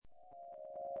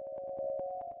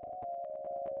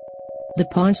The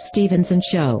Paunch Stevenson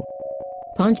Show.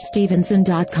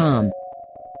 PaunchStevenson.com.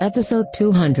 Episode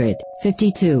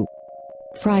 252.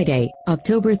 Friday,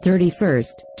 October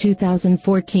 31st,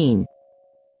 2014.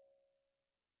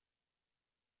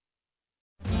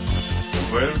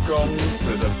 Welcome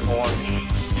to the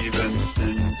Paunch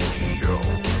Stevenson Show.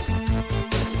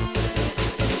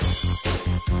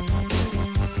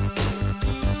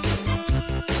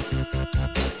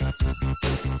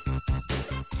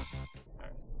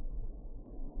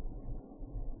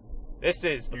 This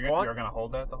is the You're going to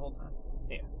hold that the whole time?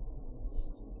 Yeah.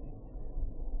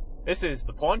 This is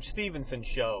the Paunch Stevenson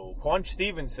Show,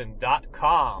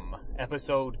 PaunchStevenson.com,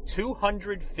 episode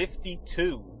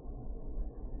 252.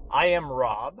 I am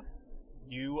Rob.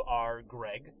 You are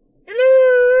Greg.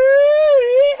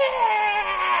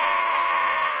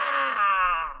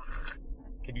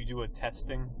 Can you do a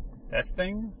testing?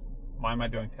 Testing? Why am I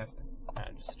doing testing?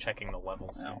 I'm just checking the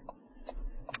levels. No.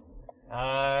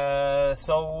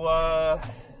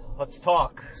 Let's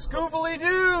talk.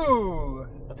 Scoobly-doo!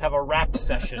 Let's have a rap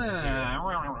session here.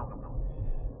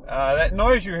 That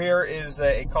noise you hear is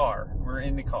a car. We're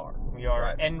in the car. We are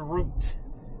Right. en route.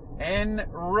 En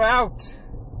route.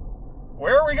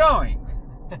 Where are we going?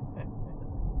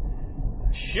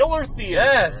 Schiller Theater.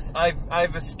 Yes,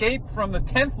 I've escaped from the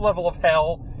 10th level of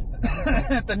hell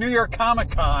at the New York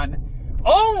Comic Con,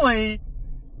 only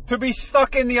to be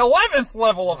stuck in the 11th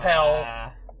level of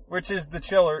hell, which is the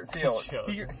Schiller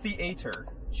Theater.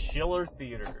 Schiller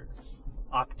Theater.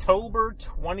 October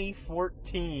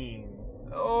 2014.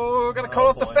 Oh, gotta cut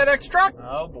off the boy. FedEx truck.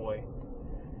 Oh boy.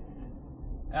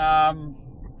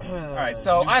 Alright,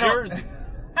 so New I don't... Jersey.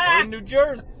 We're in New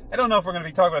Jersey. I don't know if we're gonna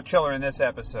be talking about Schiller in this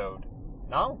episode.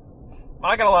 No?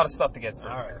 I got a lot of stuff to get through.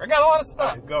 Alright. I got a lot of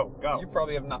stuff. Alright, go. You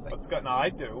probably have nothing. Let's go. No, I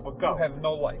do, but go. You have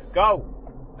no life.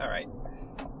 Go. Alright.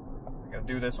 I gotta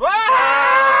do this.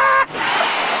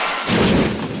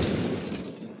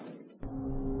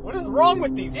 What is wrong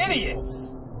with these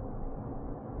Idiots!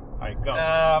 Alright, go.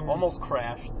 Almost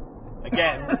crashed.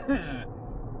 Again.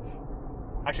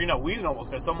 Actually, no, we didn't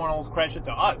almost crash. Someone almost crashed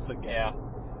into us again. Yeah.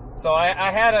 So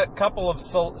I had a couple of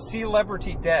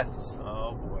celebrity deaths.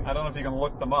 Oh, boy. I don't know if you can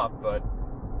look them up, but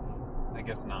I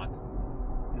guess not.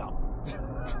 No.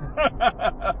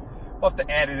 We'll have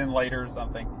to add it in later or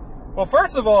something. Well,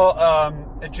 first of all,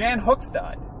 Jan Hooks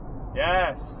died.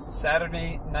 Yes.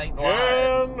 Saturday Night Live.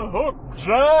 Jan Hooks.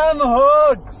 Jan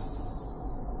Hooks.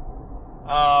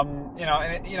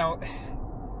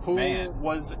 Who man.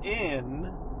 was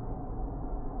in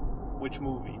which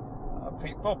movie?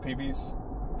 PB's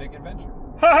Big Adventure.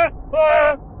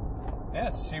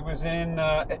 Yes, she was in.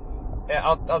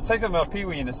 I'll say something about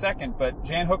Pee-wee in a second, but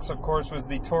Jan Hooks, of course, was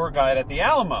the tour guide at the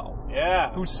Alamo.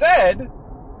 Yeah. Who said,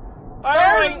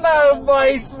 "There's no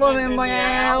basement in the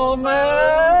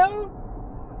Alamo."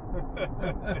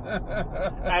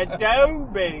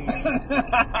 Adobe.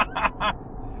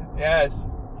 Yes.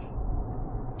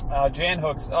 Jan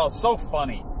Hooks, so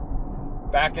funny.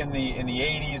 Back in the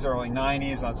 80s, early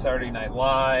 90s on Saturday Night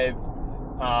Live.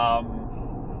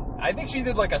 I think she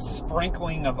did like a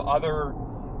sprinkling of other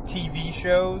TV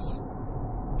shows.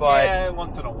 But yeah,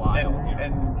 once in a while.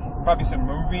 And probably some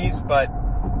movies, but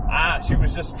she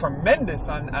was just tremendous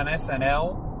on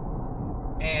SNL.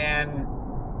 And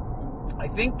I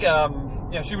think,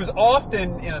 she was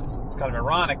often, it's kind of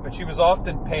ironic, but she was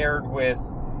often paired with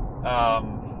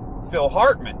Phil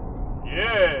Hartman.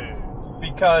 Yes.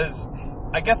 Because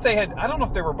I guess they had, I don't know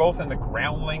if they were both in the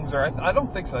Groundlings, or I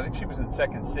don't think so. I think she was in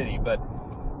Second City, but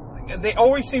they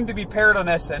always seemed to be paired on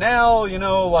SNL,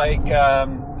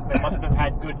 They must have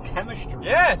had good chemistry.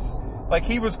 Yes. Like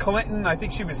he was Clinton, I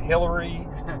think she was Hillary.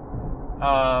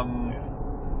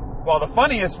 Well, the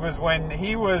funniest was when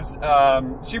he was,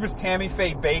 she was Tammy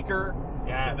Faye Baker,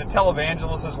 yes. the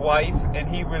televangelist's wife, and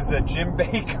he was Jim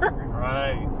Baker.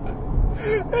 Right.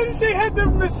 And she had the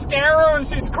mascara and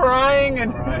she's crying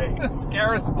and right. the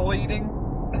mascara's bleeding.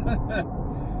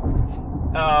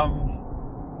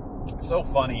 So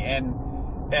funny. And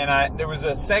there was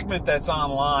a segment that's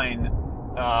online,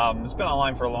 it's been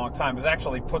online for a long time. It was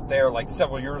actually put there like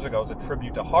several years ago as a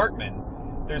tribute to Hartman.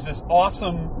 There's this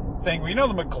awesome thing. You know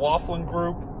the McLaughlin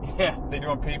Group? Yeah. They do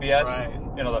on PBS? Right.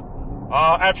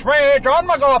 It's me, John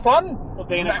McLaughlin. Well,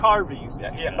 Dana Carvey used to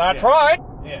do Yeah, that. that's right.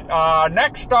 Yeah.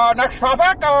 Next topic,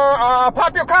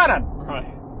 Pop Buchanan.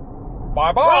 Right.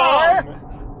 Bye-bye.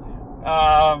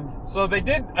 So they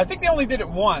did, I think they only did it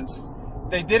once.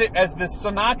 They did it as the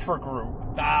Sinatra group.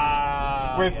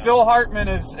 With Phil Hartman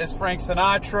as Frank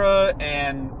Sinatra,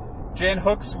 and Jan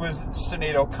Hooks was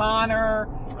Sinead O'Connor,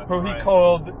 who he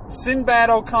called Sinbad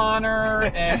O'Connor,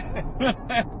 and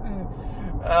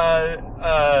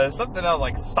Something else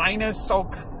like sinus. So it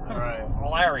was Right.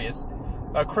 hilarious.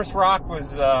 Chris Rock was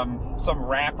some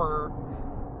rapper.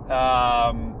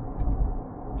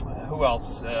 Who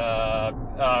else?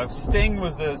 Sting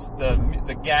was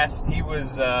the guest. He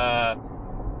was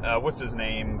what's his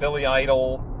name? Billy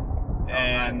Idol,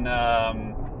 and I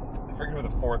forget who the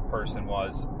fourth person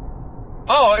was.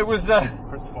 Oh, it was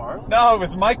Chris Farley? no, it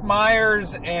was Mike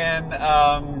Myers and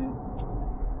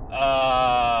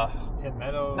Tim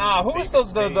Meadows? nah, who was David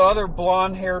the Spade, other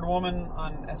blonde-haired woman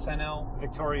on SNL?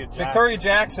 Victoria Jackson. Victoria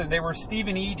Jackson. They were Steve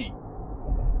and Edie,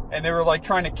 and they were like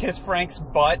trying to kiss Frank's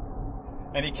butt,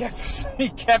 and he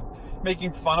kept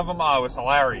making fun of him. Oh, it was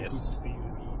hilarious. Who's Steve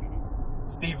and Edie?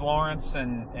 Steve Lawrence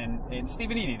and Steve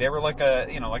and Edie. They were like a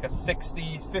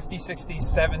 60s, 50s, 60s,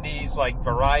 70s like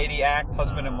variety act,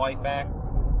 husband and wife act.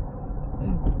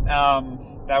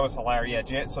 That was hilarious.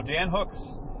 Yeah, so Jan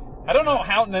Hooks. I don't know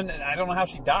how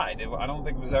she died. I don't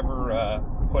think it was ever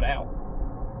put out.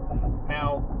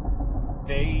 Now,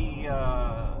 they...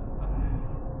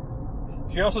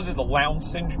 She also did the Lounge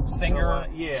Singer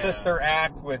Yeah. sister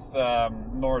act with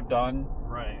Nora Dunn.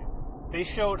 Right. They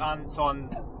showed on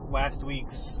last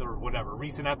week's, or whatever,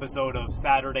 recent episode of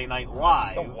Saturday Night Live.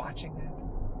 Still watching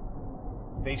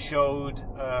that? They showed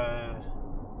a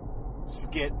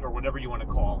skit, or whatever you want to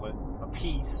call it, a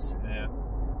piece, Yeah.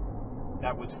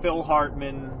 that was Phil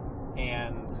Hartman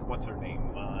and, what's her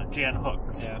name, Jan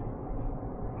Hooks. Yeah.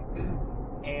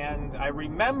 And I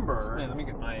remember... Let me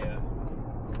get my...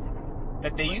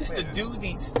 that they used to do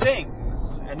these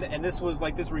things, and this was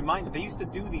like this reminder. They used to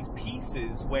do these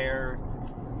pieces where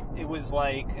it was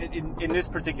like, in this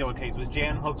particular case, was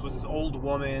Jan Hooks was this old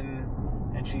woman,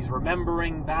 and she's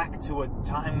remembering back to a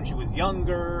time when she was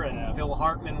younger, and Yeah. Phil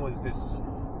Hartman was this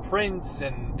prince,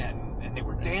 and they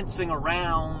were dancing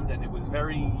around, and it was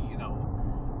very,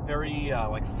 very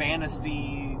like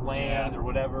fantasy land or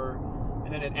whatever.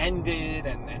 And then it ended,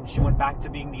 and she went back to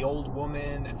being the old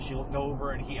woman, and she looked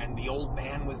over, and the old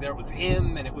man was there. It was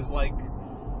him, and it was like,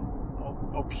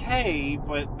 okay,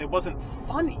 but it wasn't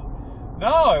funny.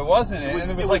 No, it wasn't. It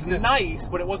was like this nice,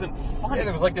 but it wasn't funny. Yeah,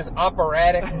 there was like this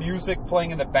operatic music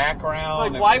playing in the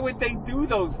background. like, why would they do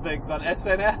those things on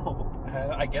SNL?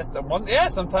 I guess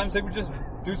sometimes they would just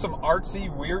do some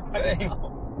artsy, weird thing.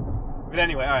 But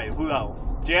anyway, all right, who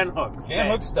else? Jan Hooks. Jan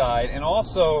Hooks died, and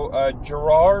also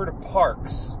Gerard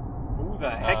Parks. Who the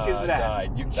heck is that?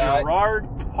 Died. Gerard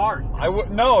Parks. I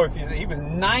would know if he was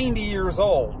 90 years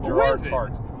old. Who Gerard is it?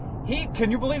 Parks.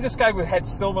 Can you believe this guy had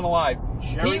still been alive?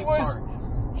 Jerry Parks.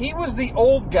 He was the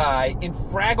old guy in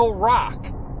Fraggle Rock.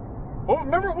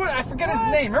 I forget his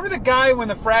name. Remember the guy when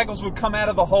the Fraggles would come out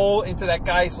of the hole into that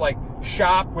guy's like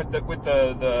shop with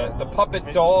the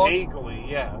puppet dog? Vaguely,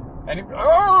 yeah. And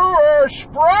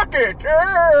Sprocket!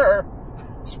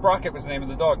 Sprocket was the name of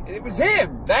the dog. It was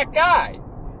him, that guy.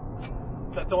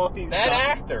 That's all he's That done.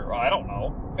 actor. I don't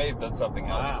know. May have done something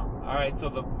else. Wow. All right, so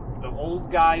the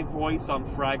old guy voice on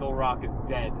Fraggle Rock is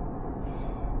dead.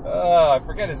 I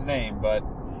forget his name, but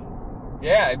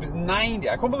yeah, it was 90.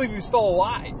 I couldn't believe he was still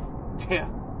alive. Yeah.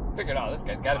 Figured, this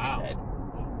guy's got to Wow. be dead.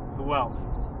 Who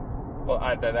else? Well,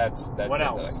 that's What it.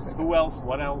 else? Who else?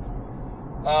 What else?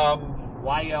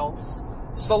 Why else?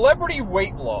 Celebrity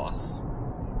weight loss.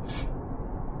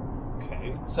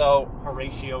 Okay. So,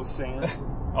 Horatio Sands.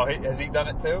 has he done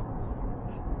it too?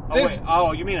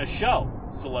 You mean a show?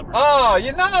 Celebrity. Oh,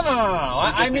 no.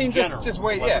 I in mean, general, just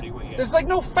wait. celebrity Yeah. weight, yeah. There's like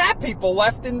no fat people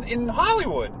left in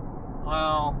Hollywood.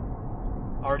 Well,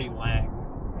 Artie Lang.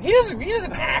 He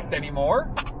doesn't act anymore.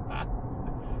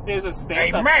 He has a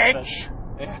stand-up. Hey, Mitch! special.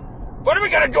 Yeah. What are we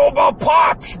gonna do about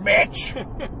Pops, Mitch?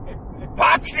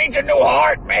 Pops needs a new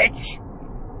heart, Mitch.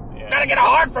 Yeah. Gotta get a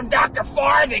heart from Dr.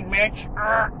 Farthing, Mitch.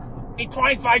 Need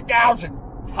 25,000.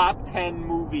 Top 10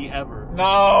 movie ever.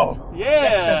 No. Yeah.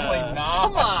 Definitely not.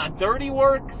 Come on. Dirty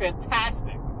Work,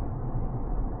 fantastic.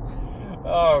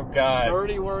 Oh, God.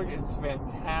 Dirty Work is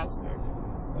fantastic.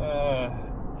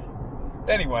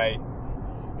 Anyway.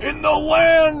 In the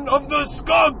land of the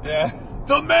skunks, Yeah.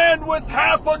 the man with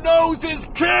half a nose is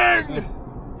king!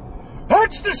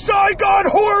 That's the Saigon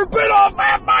whore bit off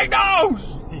half my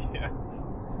nose! Yeah.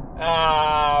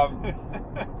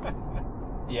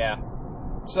 Yeah.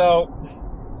 So,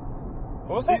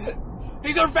 what was that?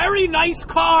 These are very nice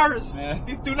cars. Yeah.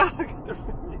 These do not.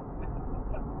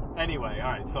 Anyway,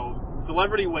 all right. So,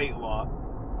 celebrity weight loss.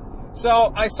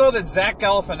 So, I saw that Zach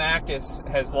Galifianakis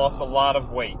has lost a lot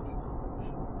of weight.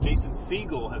 Jason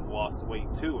Segel has lost weight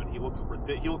too, and he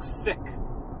looks sick.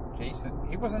 Jason,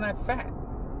 he wasn't that fat.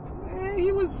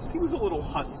 He was a little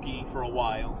husky for a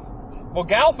while. Well,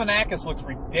 Galifianakis looks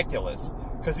ridiculous.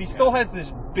 because he still has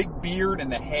this big beard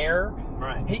and the hair.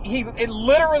 Right. It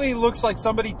literally looks like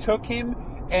somebody took him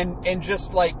and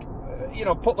just like,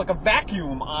 put like a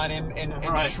vacuum on him and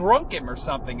Right. shrunk him or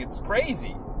something. It's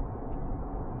crazy.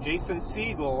 Jason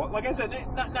Segel, like I said,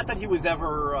 not that he was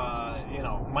ever,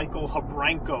 Michael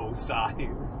Habranko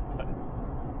size, but,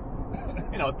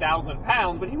 1,000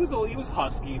 pounds, but he was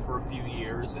husky for a few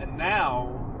years, and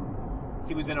now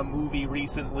he was in a movie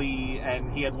recently,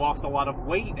 and he had lost a lot of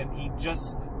weight, and he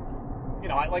just,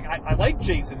 I like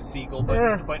Jason Segel,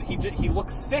 but he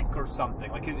looks sick or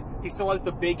something. Like he still has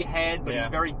the big head, but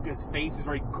his face is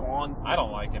very gaunt. I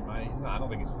don't like him. I don't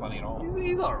think he's funny at all.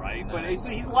 He's all right, No. but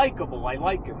he's likable. I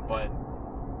like him, but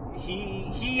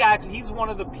he's one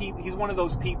of the people. He's one of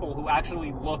those people who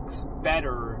actually looks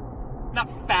better, not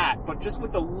fat, but just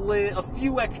with a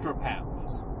few extra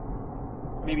pounds,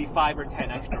 maybe 5 or 10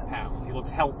 extra pounds. He looks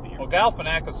healthier. Well,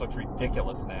 Galifianakis looks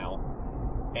ridiculous now,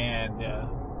 and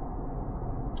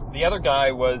the other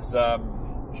guy was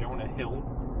Jonah Hill.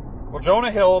 Well,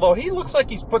 Jonah Hill, though, he looks like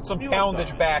he's put some He looks poundage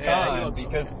alright. back Yeah, he on looks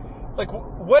because, okay. like,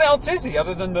 what else is he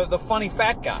other than the funny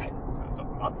fat guy?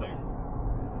 Nothing.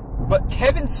 But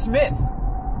Kevin Smith,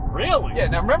 Really? yeah.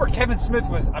 Now remember, Kevin Smith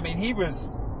he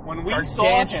was When we saw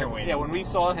him, gargantuan. when we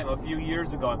saw him a few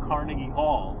years ago at Carnegie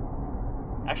Hall,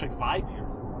 actually 5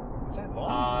 years ago. Was that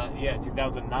long?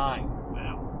 2009.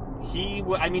 Wow. He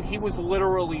was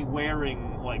literally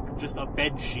wearing like just a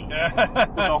bed sheet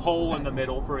with a hole in the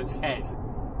middle for his head.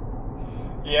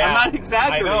 Yeah, I'm not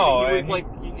exaggerating. I know. He was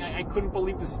and I couldn't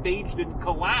believe the stage didn't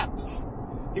collapse.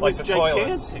 He Like was the gigantic.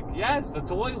 toilets. Yes, the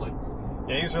toilets.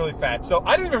 Yeah, he was really fat. So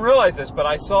I didn't even realize this, but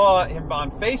I saw him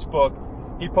on Facebook.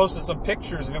 He posted some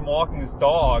pictures of him walking his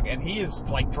dog, and he has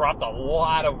like dropped a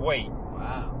lot of weight.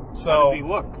 Wow. So- How does he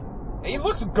look? He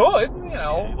looks good,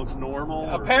 Yeah, he looks normal.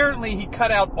 or Apparently, he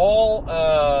cut out all.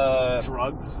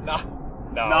 drugs. No,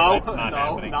 No, that's not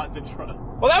happening. not the drug.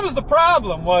 Well, that was the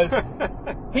problem. Was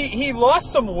he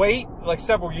lost some weight like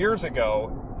several years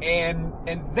ago, and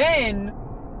then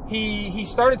he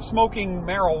started smoking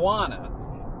marijuana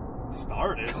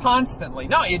Started. constantly.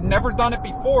 No, he had never done it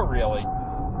before, really,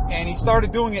 and he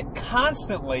started doing it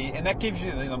constantly, and that gives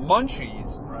you the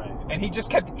munchies. Right. And he just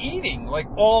kept eating like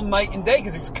all night and day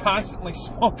because he was constantly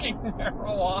smoking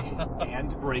marijuana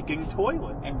And breaking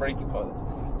toilets. and breaking toilets.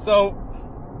 So,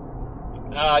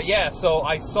 so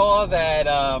I saw that.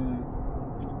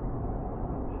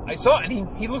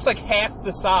 And he looks like half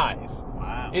the size.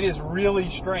 Wow. It is really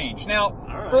strange. Now,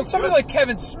 right, for somebody good. like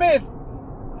Kevin Smith,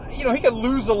 he could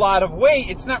lose a lot of weight.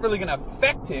 It's not really going to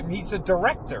affect him. He's a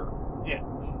director. Yeah.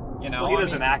 Well, Well, he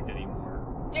doesn't act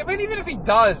anymore. Yeah, but even if he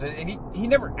does, and he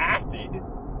never acted,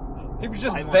 he was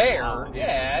just Silent there. Bob,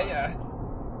 Yeah.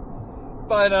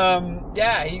 But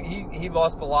he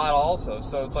lost a lot also.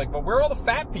 So it's like, but where are all the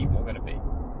fat people going to be?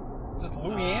 It's just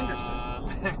Louis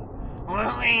Anderson.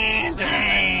 Louis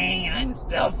Anderson. I'm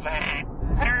still fat.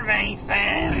 Very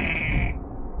fat.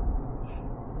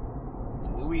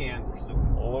 Louis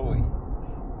Anderson. Louis.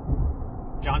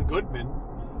 John Goodman.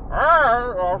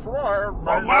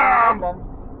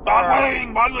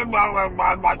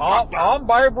 I'm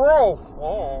Babe Ruth.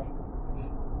 Oh.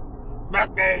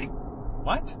 Becky!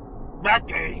 What?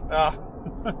 Becky!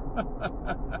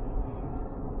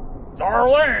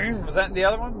 Darlene. Was that the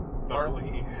other one?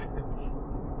 Darlene.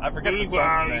 I forget the DJ.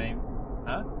 son's name.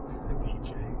 Huh?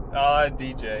 DJ.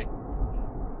 DJ.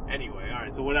 Anyway,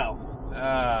 alright, so what else?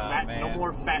 Man. No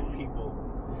more fat people.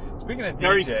 Speaking of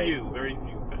Very DJ, few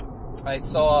fat. I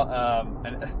saw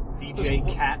DJ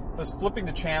Cat. I was flipping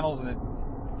the channels and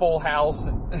Full House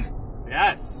and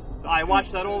Yes, I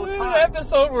watch that all the the time.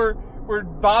 episode where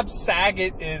Bob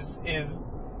Saget is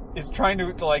trying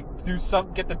to like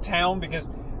get the town because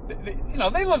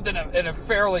they lived in a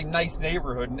fairly nice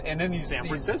neighborhood and then San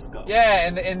Francisco.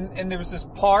 and there was this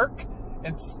park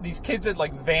and these kids had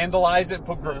like vandalized it and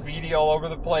put graffiti all over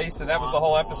the place and that was the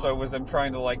whole episode was them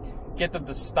trying to like get them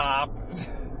to stop.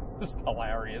 Just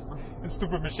hilarious. And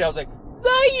stupid Michelle's like,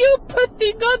 why are you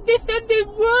putting all this on the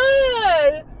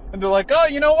wall? And they're like, oh,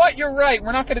 you know what? You're right.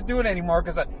 We're not going to do it anymore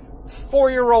because a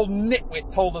 4-year-old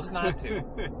nitwit told us not to.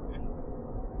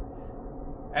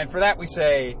 And for that we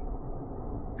say,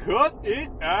 Cut it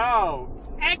out.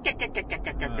 Hey, Becky!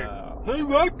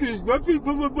 Becky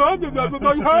put the bandage over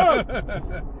my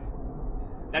head!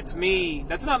 That's me.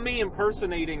 That's not me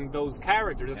impersonating those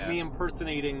characters. That's me Yes.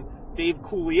 impersonating Dave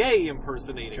Coulier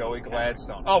impersonating Joey those characters.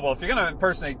 Gladstone. Oh, well, if you're going to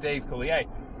impersonate Dave Coulier.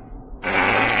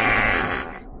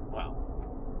 Wow.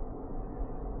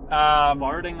 Um,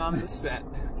 Farting on the set.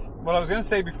 what I was going to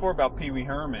say before about Pee Wee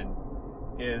Herman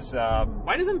is,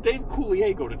 Why doesn't Dave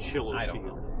Coulier go to Chiller I don't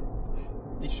Field?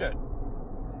 know. He should.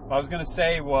 What I was going to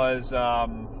say was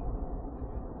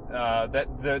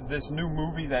this new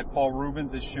movie that Paul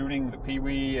Rubens is shooting, the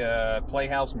Pee-wee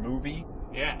Playhouse movie,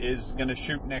 is going to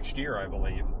shoot next year, I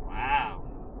believe. Wow.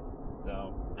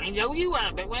 So I know you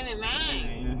are, but when am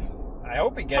I? I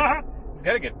hope he gets. He's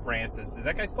got to get Francis. Is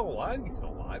that guy still alive? He's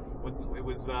still alive. It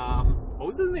was what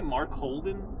was his name? Mark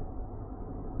Holden.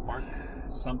 Mark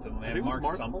something. I think it was Mark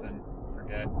Mark something.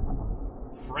 Forget.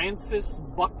 Francis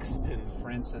Buxton.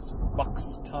 Francis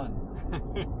Buxton.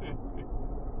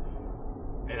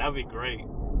 Hey, that'd be great.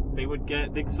 They would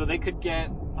get they could get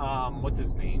what's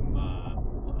his name?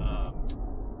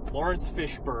 Lawrence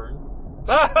Fishburne.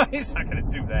 He's not going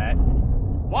to do that.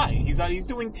 Why? He's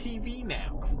doing TV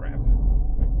now. Crap.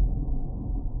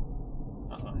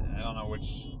 I don't know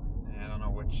which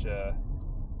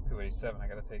 287 I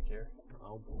got to take here.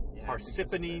 Oh,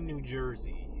 Parsippany, New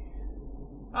Jersey.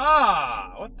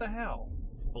 Ah, what the hell?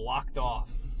 It's blocked off.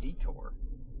 Detour.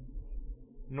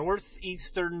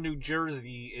 Northeastern New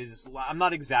Jersey is, I'm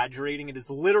not exaggerating, it is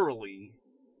literally,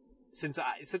 since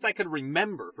I could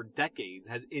remember for decades,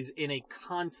 is in a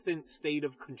constant state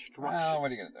of construction. Well,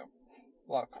 what are you going to do?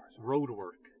 A lot of cars. Road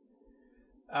work.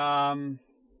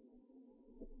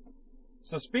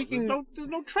 So speaking... There's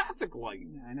no traffic light.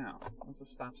 I know. What's a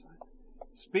stop sign?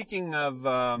 Speaking of...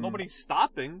 Nobody's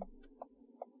stopping.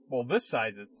 Well, this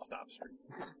side's a stop street.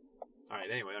 Alright,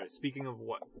 anyway, speaking of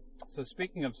what? So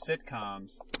speaking of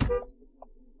sitcoms...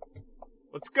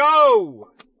 Let's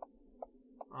go!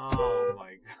 Oh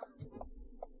my god.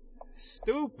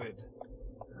 Stupid.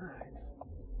 Alright.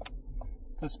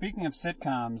 So speaking of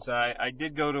sitcoms, I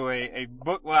did go to a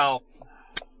book... Well...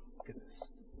 Look at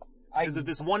this. Because of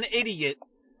this one idiot.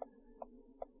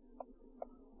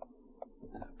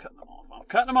 I'm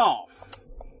cutting them off.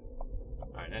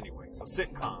 Alright, anyway, so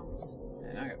sitcoms.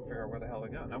 And I gotta figure out where the hell to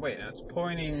go. Now wait, that's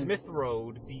pointing... Smith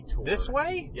Road, detour. This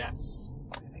way? Yes.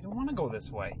 I don't want to go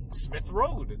this way. Smith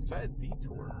Road, it said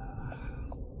detour.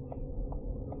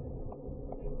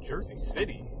 Jersey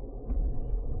City.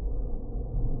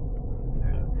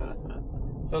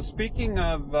 So speaking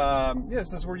of...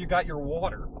 this is where you got your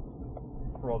water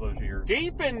for all those years.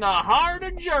 Deep in the heart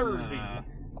of Jersey.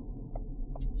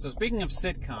 So speaking of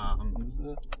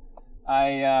sitcoms,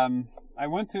 I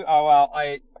went to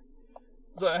I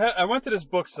went to this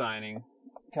book signing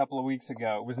a couple of weeks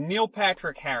ago. It was Neil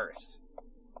Patrick Harris.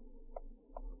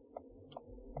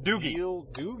 Doogie. Neil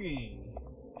Doogie.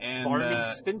 And Barney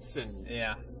Stinson.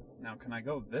 Yeah. Now can I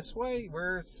go this way?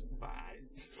 Where's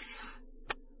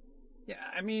Yeah,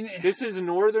 I mean this is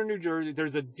northern New Jersey.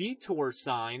 There's a detour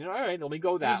sign. All right, let me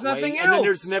go that way. There's nothing else. And then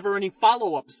there's never any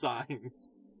follow-up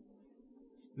signs.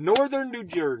 Northern New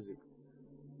Jersey.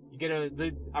 You get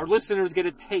our listeners get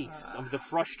a taste of the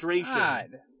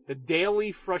frustration, the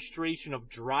daily frustration of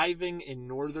driving in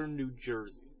northern New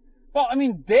Jersey. Well, I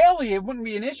mean, daily it wouldn't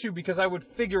be an issue because I would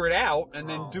figure it out and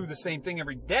then do the same thing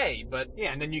every day, but...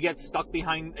 Yeah, and then you get stuck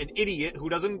behind an idiot who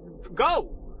doesn't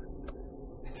go.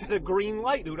 It's at a green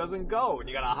light who doesn't go, and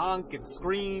you gotta honk and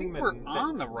scream. We're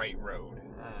on the right road.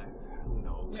 Who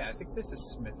knows? Yeah, I think this is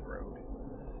Smith Road.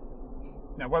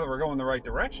 Now, whether we're going the right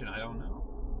direction, I don't know.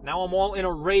 Now I'm all in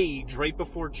a rage right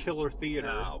before Chiller Theater.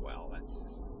 Oh, well, that's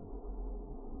just...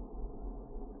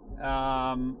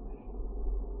 I don't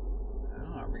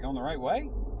know, are we going the right way?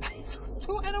 I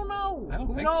don't know. I don't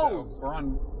Who think knows? so. We're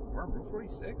on Route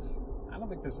 46? I don't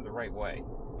think this is the right way.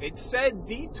 It said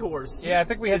detour. Yeah, I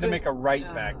think we had to make a right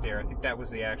back there. I think that was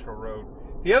the actual road.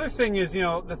 The other thing is, you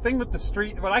know, the thing with the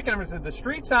street, what I can understand, the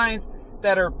street signs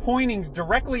that are pointing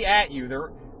directly at you,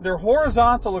 they're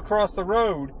horizontal across the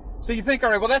road. So you think, all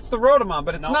right, well, that's the road I'm on,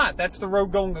 but it's not. That's the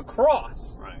road going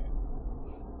across. Right.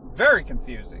 Very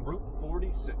confusing. Route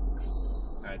 46.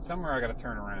 All right, somewhere I got to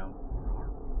turn around.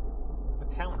 What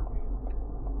town are we in?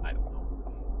 I don't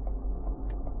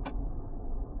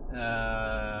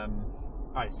know.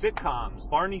 All right, sitcoms.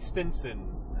 Barney Stinson.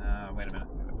 Wait a minute.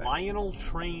 Lionel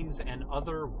Trains and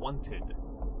Other Wanted.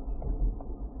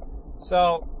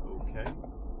 So. Okay.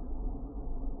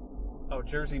 Oh,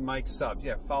 Jersey Mike Subs.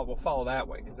 Yeah, we'll follow that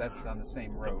way because that's on the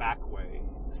same road. The back way.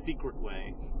 The secret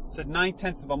way. It said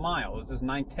 9/10 of a mile. Is this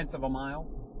 9/10 of a mile?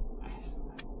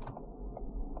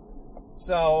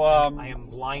 So, I am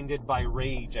blinded by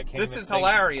rage. I can't This even is think.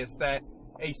 hilarious that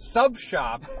a sub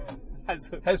shop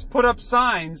has put up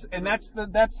signs, and that's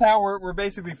how we're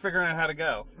basically figuring out how to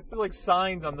go. There's like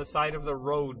signs on the side of the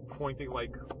road pointing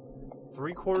like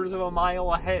 3/4 of a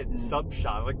mile ahead. Sub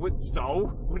shop. Like what?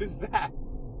 So what is that?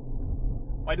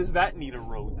 Why does that need a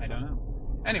road? I don't know.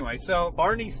 Anyway, so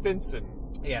Barney Stinson.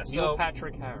 Yeah. Neil So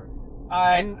Patrick Harris.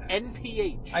 I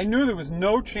NPH. knew there was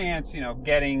no chance,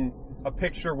 getting a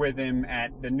picture with him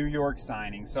at the New York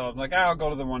signing. So I'm like, I'll go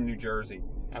to the one in New Jersey.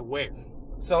 At where?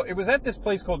 So it was at this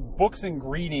place called Books and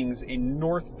Greetings in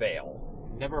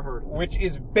Northvale, Never heard of it. which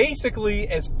is basically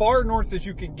as far north as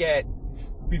you can get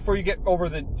before you get over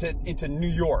into New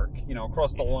York,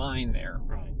 across the line there.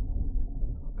 Right.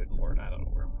 Good Lord, I don't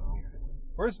know where I'm going.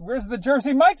 Where's the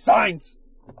Jersey Mike signs?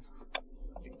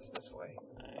 I think it's this way.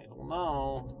 I don't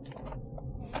know.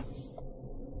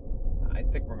 I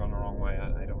think we're going the wrong way.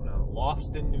 I don't know.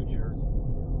 Lost in New Jersey.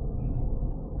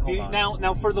 Hold on.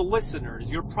 Now, for the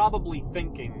listeners, you're probably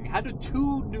thinking, how do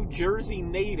two New Jersey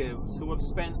natives who have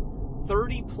spent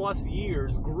 30 plus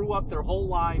years, grew up their whole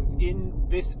lives in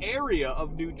this area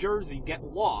of New Jersey, get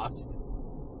lost?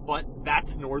 But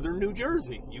that's northern New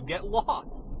Jersey. You get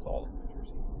lost. It's all in New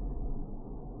Jersey.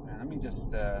 Now, let me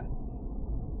just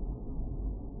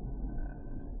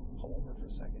pull over for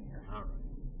a second here. All right.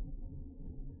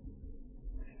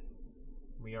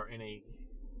 We are in a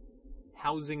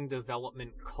housing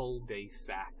development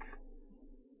cul-de-sac.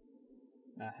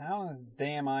 Now, how on this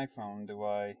damn iPhone do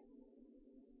I...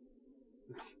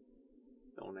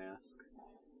 Don't ask.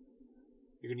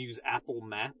 You're going to use Apple Is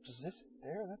Maps? this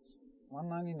there? That's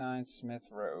 199 Smith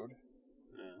Road.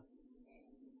 Yeah.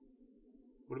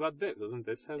 What about this? Doesn't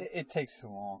this have... It takes too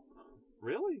long.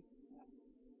 Really?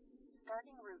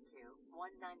 Starting Route 2,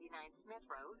 199 Smith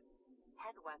Road.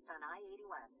 Head west on I-80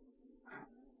 West.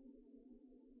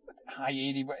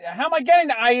 I-80 West. How am I getting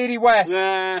to I-80 West?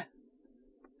 Nah.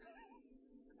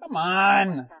 Come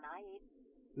on. West on I-80.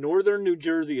 Northern New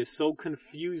Jersey is so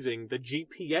confusing, the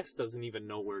GPS doesn't even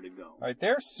know where to go. All right,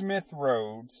 there's Smith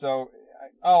Road. So,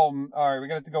 all right, we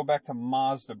got to go back to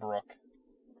Mazda Brook.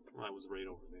 Well, that was right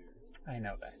over there. I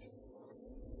know that.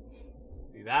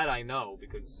 See, that I know,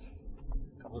 because...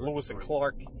 Lewis and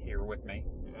Clark here with me.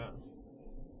 Yeah.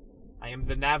 I am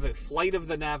the Flight of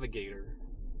the Navigator.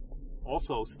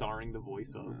 Also starring the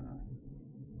voice of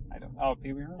I don't. Oh,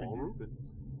 Pee Wee Paul Herman.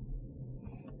 Rubens.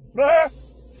 Ah!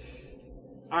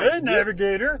 All right, Hey,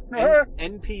 Navigator.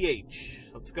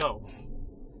 NPH. Let's go.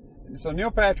 So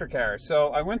Neil Patrick Harris. So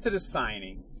I went to this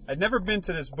signing. I'd never been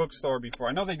to this bookstore before.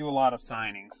 I know they do a lot of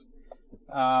signings.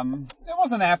 It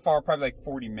wasn't that far, probably like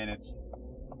 40 minutes.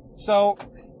 So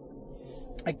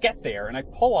I get there and I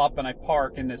pull up and I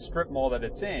park in this strip mall that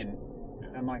it's in.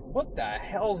 And I'm like, what the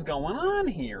hell's going on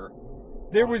here?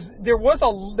 There was a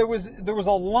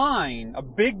line, a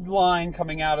big line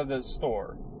coming out of the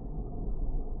store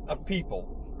of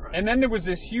people. Right. And then there was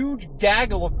this huge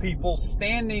gaggle of people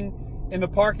standing in the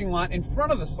parking lot in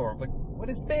front of the store. I'm like, what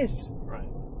is this? Right.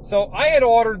 So I had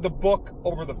ordered the book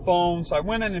over the phone, so I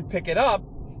went in and pick it up.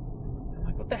 I'm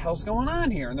like, what the hell's going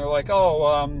on here? And they're like,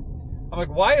 I'm like,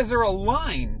 why is there a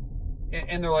line?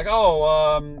 And they're like,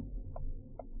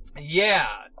 yeah,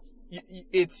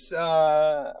 it's, do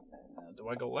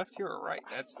I go left here or right?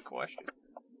 That's the question.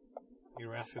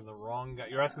 You're asking the wrong guy.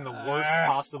 You're asking the worst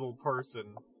possible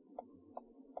person.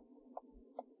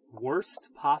 Worst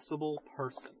possible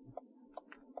person.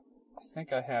 I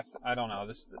think I have to, I don't know.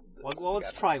 Well,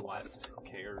 let's try left. Who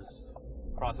cares?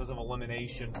 Process of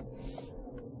elimination.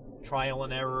 Trial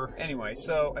and error. Anyway,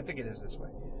 so I think it is this way.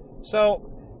 So,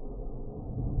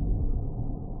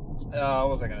 what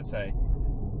was I going to say?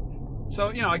 So,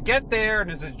 I get there and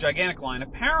there's this gigantic line.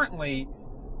 Apparently,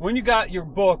 when you got your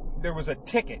book, there was a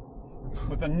ticket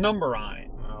with a number on it.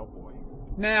 Oh boy.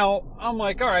 Now, I'm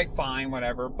like, all right, fine,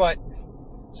 whatever. But,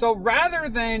 so rather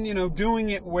than, doing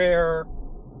it where,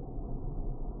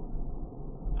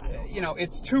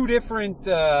 it's two different,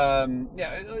 rather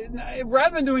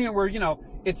than doing it where,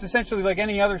 it's essentially like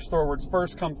any other store where it's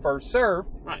first come, first serve.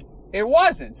 Right. It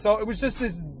wasn't. So it was just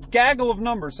this gaggle of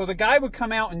numbers. So the guy would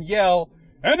come out and yell,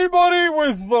 anybody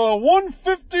with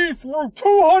 150 through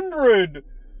 200,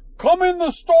 come in the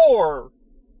store.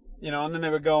 And then they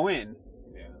would go in.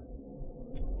 Yeah.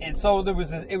 And so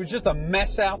it was just a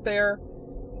mess out there.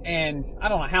 And I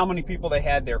don't know how many people they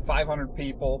had there, 500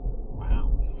 people.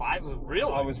 Wow. 5?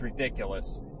 Really? It was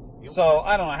ridiculous. So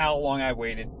I don't know how long I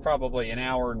waited, probably an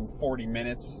hour and 40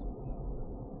 minutes.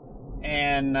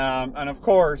 And of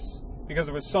course, because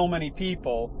there was so many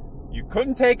people, you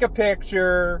couldn't take a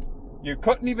picture. You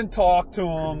couldn't even talk to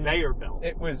him. Conveyor belt.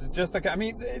 It was just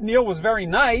Neil was very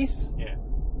nice. Yeah.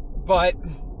 But.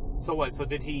 So what? So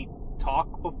did he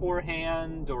talk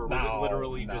beforehand, or was it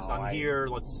literally just, I'm here,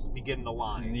 let's begin the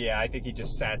line? Yeah, I think he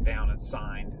just sat down and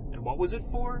signed. And what was it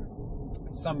for?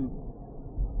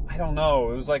 I don't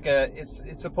know. It was like it's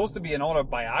supposed to be an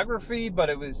autobiography, but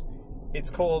it's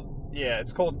called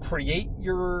Create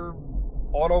Your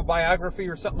Autobiography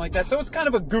or something like that. So it's kind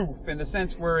of a goof in the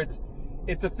sense where it's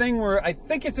a thing where I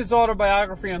think it's his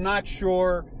autobiography, I'm not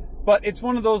sure, But it's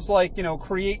one of those, like,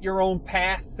 create your own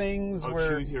path things where...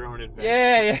 choose your own adventure.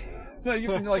 Yeah. So you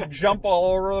can, like, jump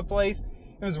all over the place.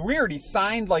 It was weird. He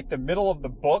signed, like, the middle of the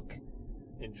book.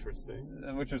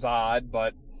 Interesting. Which was odd,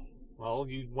 but... Well,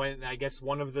 you went... I guess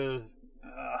one of the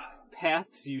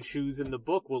paths you choose in the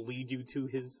book will lead you to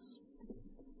his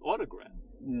autograph.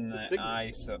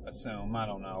 I assume. I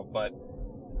don't know, but...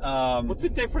 What's the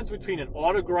difference between an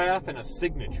autograph and a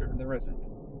signature? There isn't.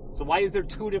 So why is there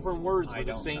two different words for I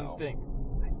the don't same know. thing?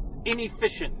 It's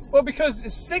inefficient. Well, because a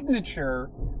signature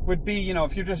would be,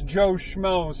 if you're just Joe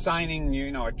Schmo signing,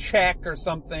 a check or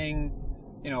something,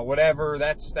 whatever,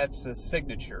 that's a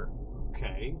signature.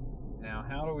 Okay. Now,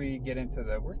 how do we get into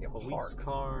the... Where's the Police park?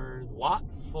 cars, lot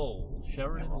full.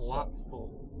 Sheridan, Yeah, also- lot full.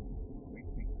 We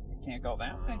can't go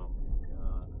that way?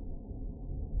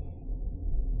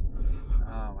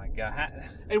 Oh, my God.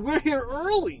 And we're here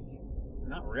early.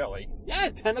 Not really. Yeah,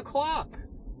 10 o'clock.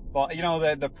 Well,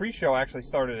 the pre-show actually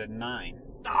started at 9.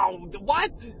 Oh,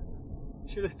 what?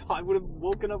 Should have thought I would have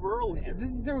woken up early.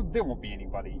 There won't be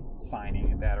anybody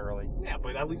signing that early. Yeah,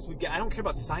 but at least I don't care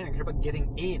about signing, I care about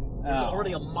getting in. There's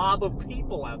already a mob of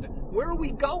people out there. Where are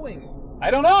we going?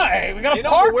 I don't know. Hey, we gotta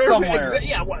park somewhere.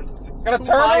 Yeah, what? Gotta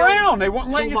turn around. They won't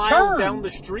let you 2 miles turn. down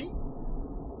the street?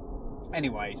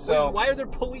 Anyway, so... Why are there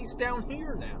police down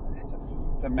here now?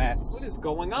 It's a mess. What is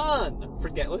going on?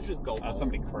 Let's just go home.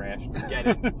 Somebody crashed. Forget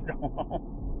it. Go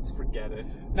home. Just forget it.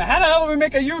 Now, how the hell do we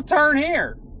make a U-turn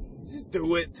here? Just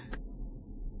do it.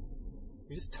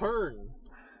 You just turn.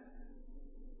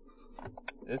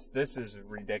 This is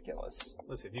ridiculous.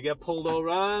 Listen, if you get pulled over,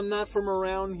 I'm not from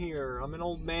around here. I'm an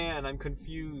old man. I'm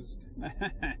confused.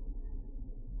 I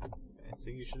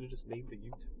think you should have just made the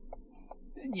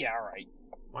U-turn. Yeah, all right.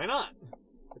 Why not?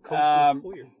 The coast was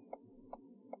clear.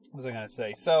 What was I going to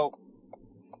say? So,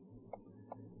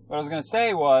 what I was going to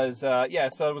say was,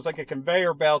 so it was like a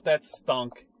conveyor belt that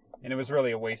stunk, and it was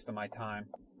really a waste of my time.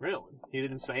 Really? He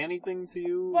didn't say anything to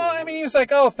you? Well, I mean, he was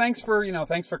like, "Oh, thanks for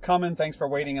coming, thanks for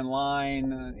waiting in line."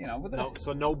 No,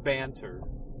 so no banter.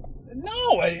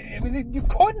 No, I mean, you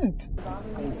couldn't.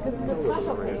 Nice.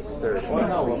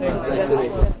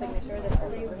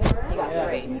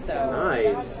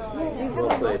 Well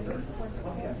played.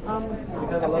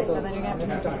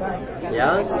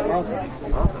 Yeah?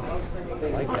 Awesome.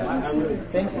 Like that.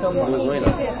 Thanks so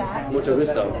much. Mucho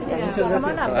gusto. Come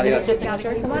on up. Adios. Just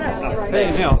signature. Come on up. Hey,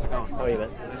 how's it going? How are you, man?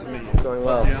 Nice to meet you. It's going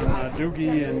well. Yeah, I'm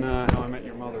Doogie, and How I Met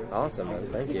Your Mother. Awesome, man.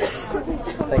 Thank you.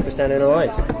 Thanks for standing in the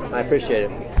lines. I appreciate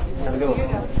it. Have a good one.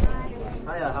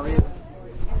 Hiya, how are you?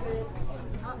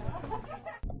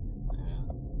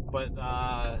 But,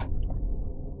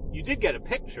 you did get a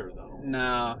picture, though.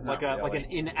 No, Like an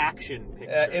in-action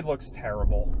picture. It looks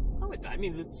terrible. Oh, I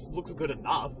mean, it looks good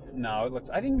enough. No, it looks.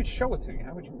 I didn't even show it to you.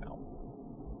 How would you know?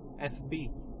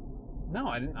 FB. No,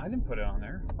 I didn't put it on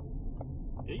there.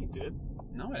 Yeah, you did.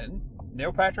 No, I didn't.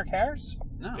 Neil Patrick Harris?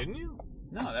 No. Didn't you?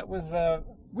 No, that was.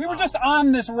 We were just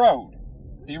on this road.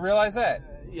 Do you realize that?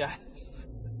 Yes.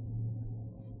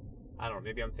 I don't know.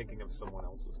 Maybe I'm thinking of someone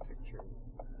else's picture.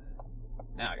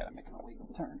 Now I gotta make an illegal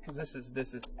turn because this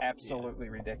is absolutely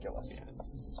ridiculous. Yeah,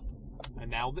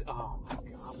 and now, oh my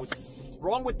God, what's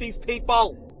wrong with these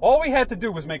people? All we had to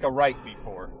do was make a right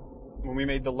before. When we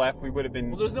made the left, we would have been.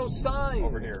 Well, there's no sign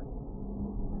over here.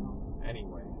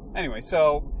 Anyway,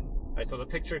 so. Alright, so the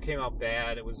picture came out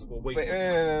bad. It was a waste of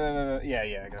time.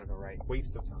 Yeah, I gotta go right.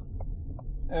 Waste of time.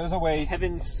 It was a waste.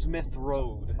 Kevin Smith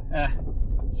Road.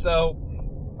 So,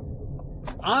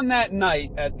 on that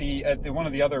night at the one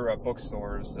of the other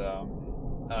bookstores,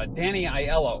 Danny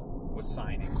Aiello was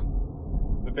signing.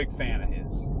 I'm a big fan of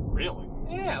his. Really?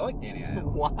 Yeah, I like Danny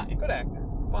Aiello. Why? Good actor.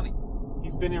 Funny.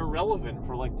 He's been irrelevant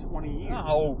for like 20 years.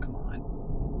 Oh, come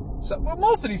on. So, but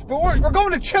most of these we're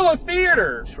going to Chiller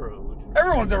Theater. True.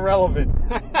 Everyone's irrelevant.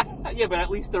 Yeah, but at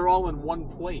least they're all in one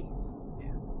place.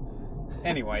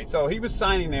 Anyway, so he was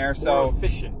signing there, It's so more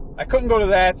efficient. I couldn't go to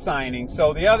that signing. So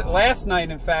last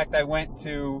night, in fact, I went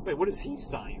to. Wait, what is he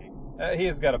signing? He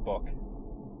has got a book.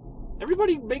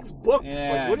 Everybody makes books.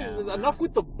 Yeah, like, I know. enough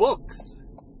with the books.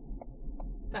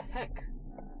 What the heck?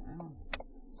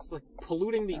 It's like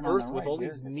polluting the I'm on earth the with right all here,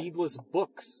 these is it? needless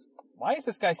books. Why is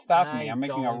this guy stopping me? I'm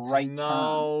making a right turn.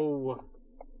 No.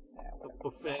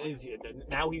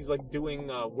 Now he's like doing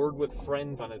Word with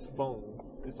Friends on his phone.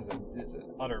 This is an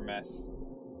utter mess.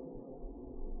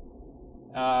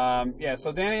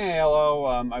 So Danny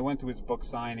Aiello, I went to his book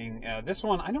signing. This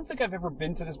one, I don't think I've ever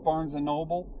been to this Barnes &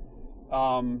 Noble.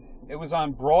 It was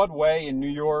on Broadway in New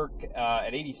York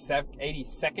at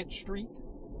 82nd Street.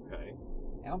 Okay.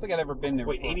 I don't think I'd ever been there.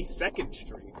 Wait, before. 82nd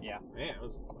Street? Yeah. Man, it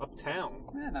was uptown.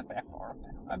 Not that far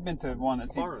uptown. I've been to one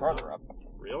that's even far further enough. up.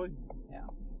 Really? Yeah.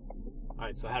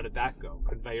 Alright, so how did that go?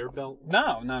 Conveyor belt?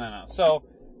 No. So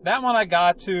that one I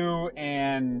got to,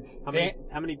 and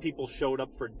How many people showed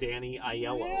up for Danny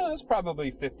Aiello? Yeah, there's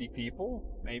probably 50 people,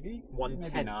 maybe.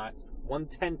 Maybe not.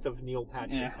 1/10 of Neil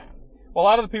Patrick Yeah. Hanna. Well, a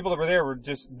lot of the people that were there were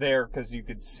just there because you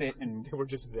could sit and They were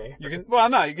just there.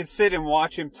 you could sit and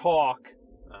watch him talk.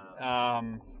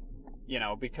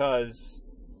 Because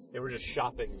They were just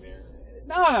shopping there.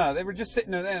 no, they were just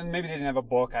sitting there, and maybe they didn't have a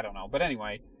book. I don't know, but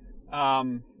anyway,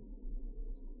 so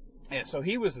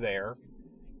he was there,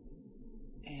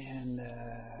 and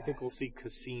I think we'll see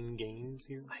Cassine Gaines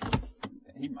here.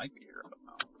 he might be here. I don't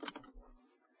know.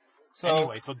 So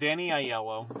Anyway, so Danny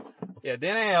Aiello. yeah,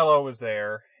 Dan Aiello was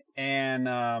there,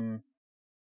 and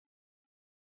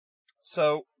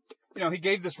so he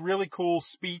gave this really cool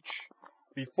speech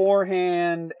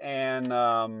beforehand, and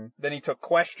then he took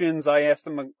questions. I asked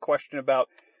him a question about,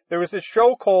 there was this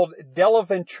show called Della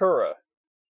Ventura.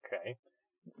 Okay.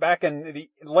 Back in the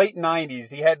late 90s,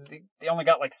 they only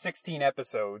got like 16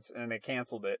 episodes, and they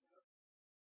canceled it.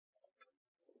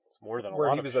 It's more than a Where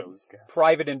lot he of was shows. a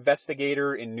private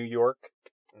investigator in New York.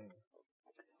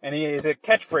 And he has a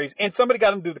catchphrase, and somebody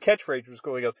got him to do the catchphrage, which was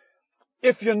cool. He goes,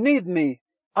 "If you need me,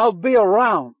 I'll be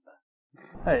around."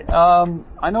 Hey,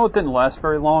 I know it didn't last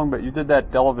very long, but you did that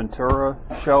Della Ventura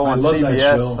show on love that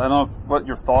CBS. show. I don't know what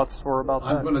your thoughts were about that.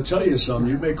 I'm going to tell you something.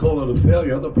 You may call it a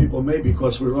failure. Other people may,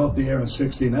 because we were off the air in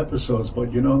 16 episodes.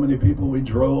 But you know how many people we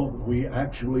drove? We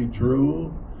actually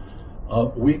drew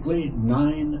weekly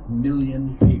 9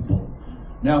 million people.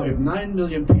 Now, if 9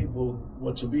 million people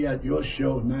were to be at your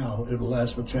show now, it'll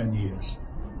last for 10 years.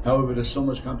 However, there's so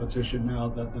much competition now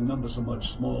that the numbers are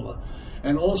much smaller.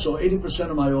 And also,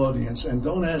 80% of my audience, and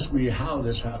don't ask me how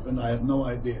this happened, I have no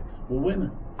idea, were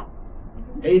women.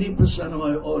 80% of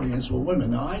my audience were women.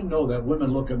 Now, I know that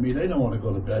women look at me, they don't want to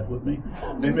go to bed with me.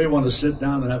 They may want to sit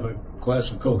down and have a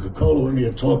glass of Coca-Cola with me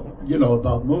and talk,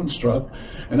 about Moonstruck,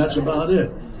 and that's about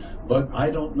it. But I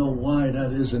don't know why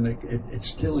that is, and it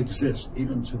still exists,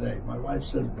 even today. My wife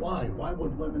said, why? Why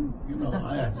would women,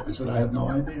 I said, I have no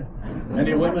idea.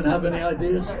 Any women have any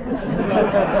ideas?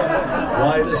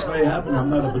 Why this may happen? I'm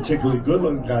not a particularly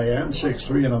good-looking guy. I am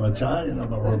 6'3", and I'm Italian.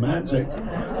 I'm a romantic.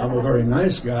 I'm a very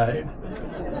nice guy,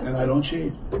 and I don't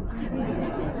cheat.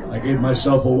 I gave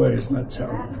myself away. Isn't that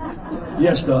terrible?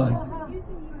 Yes, darling.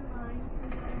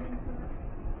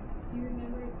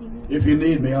 If you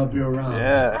need me, I'll be around.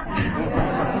 Yeah.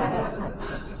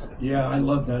 Yeah, I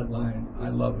love that line. I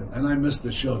love it. And I miss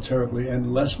the show terribly.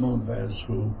 And Les Moonves,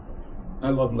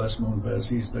 I love Les Moonves.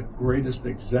 He's the greatest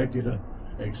executive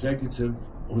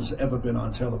who's ever been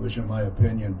on television, in my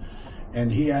opinion.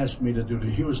 And he asked me to do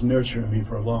he was nurturing me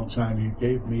for a long time. He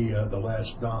gave me The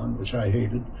Last Don, which I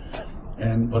hated.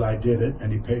 But I did it,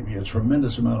 and he paid me a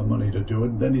tremendous amount of money to do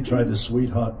it. And then he tried to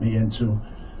sweetheart me into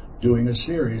doing a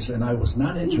series, and I was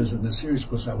not interested in the series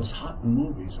because I was hot in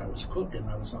movies. I was cooking,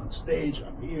 I was on stage,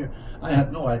 I'm here. I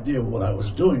had no idea what I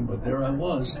was doing, but there I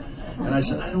was. And I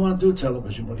said, I don't want to do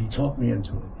television, but he talked me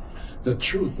into it. The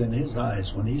truth in his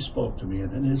eyes when he spoke to me,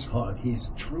 and in his heart,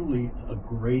 he's truly a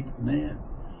great man.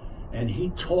 And he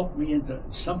talked me into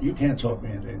something. You can't talk me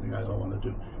into anything I don't want to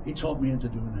do. He talked me into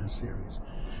doing that series.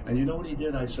 And you know what he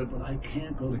did? I said, but I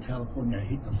can't go to California. I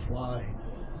hate to fly.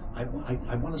 I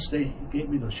want to stay. He gave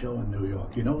me the show in New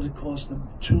York. You know what it cost him?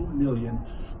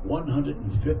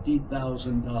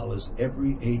 $2,150,000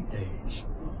 every 8 days.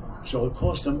 So it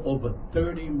cost him over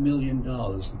 $30 million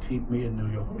to keep me in New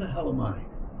York. Who the hell am I?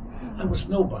 I was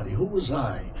nobody. Who was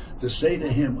I to say to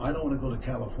him, I don't want to go to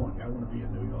California. I want to be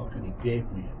in New York. And he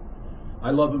gave me it.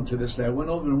 I love him to this day. I went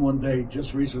over to him one day,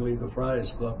 just recently, the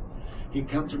Friars Club. He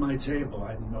come to my table.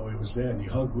 I didn't know he was there. And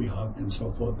we hugged and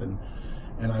so forth. And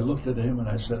I looked at him and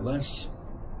I said, Les,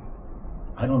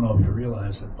 I don't know if you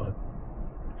realize it, but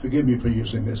forgive me for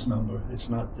using this number. It's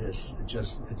not this.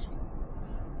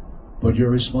 But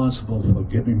you're responsible for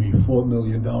giving me $4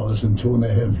 million in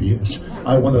 2.5 years.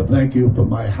 I want to thank you for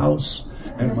my house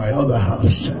and my other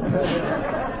house.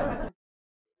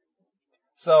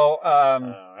 So, All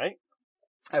right.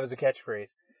 that was a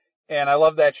catchphrase. And I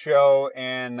love that show,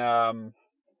 and I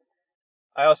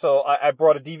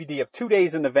brought a DVD of 2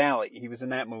 Days in the Valley. He was in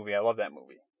that movie. I love that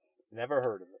movie. Never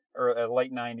heard of it. Or a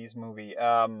late 90s movie.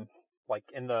 Like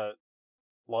in the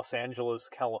Los Angeles,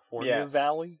 California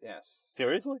Valley? Yes.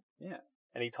 Seriously? Yeah.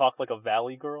 And he talked like a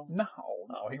Valley girl? No.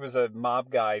 He was a mob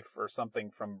guy for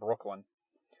something from Brooklyn.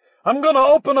 I'm gonna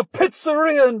open a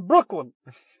pizzeria in Brooklyn.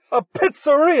 A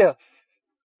pizzeria!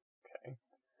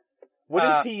 What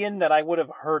is he in that I would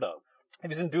have heard of? He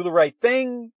was in Do the Right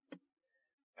Thing.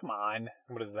 Come on.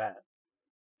 What is that?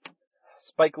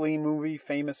 Spike Lee movie,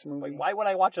 famous movie. Like, why would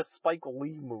I watch a Spike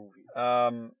Lee movie?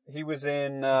 He was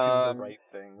in Do the Right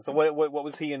Thing. So what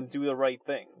was he in Do the Right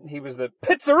Thing? He was the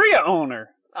pizzeria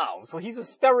owner. Oh, so he's a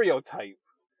stereotype.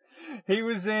 He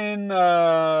was in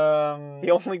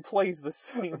He only plays the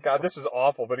same. God, this is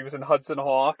awful, but he was in Hudson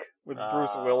Hawk with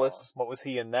Bruce Willis. What was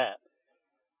he in that?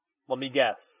 Let me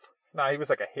guess. No, he was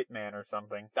like a hitman or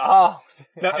something. Oh,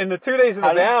 Now, in the 2 Days in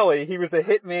the Valley, he was a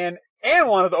hitman and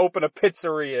wanted to open a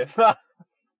pizzeria.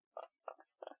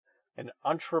 An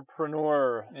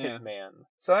entrepreneur Yeah. hitman.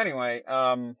 So anyway,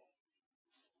 yeah,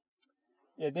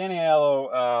 Danny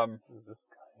Aiello, Who's this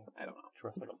guy? I don't know.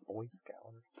 Dressed like a Boy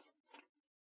Scout.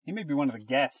 He may be one of the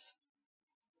guests.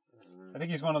 I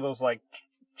think he's one of those like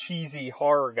cheesy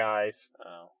horror guys.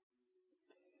 Oh.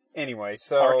 Anyway,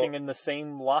 so Parking in the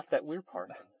same lot that we're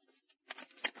parking.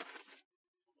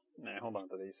 Nah, hold on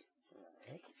to these.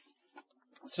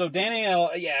 So Danny Aiello,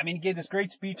 yeah, I mean, he gave this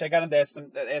great speech. I got him to ask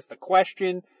the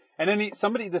question, and then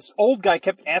this old guy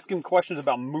kept asking him questions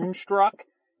about Moonstruck,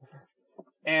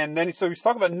 and then so he was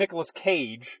talking about Nicolas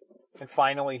Cage. And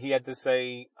finally he had to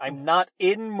say, I'm not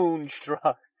in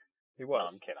Moonstruck. He was. No,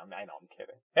 I'm kidding. I know I'm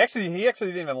kidding. Actually, he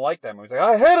didn't even like that movie. He's like,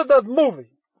 I hated that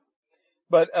movie.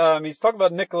 But he's talking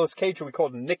about Nicolas Cage, who we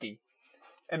called Nicky.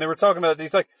 And they were talking about,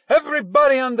 he's like,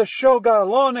 everybody on the show got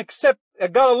along except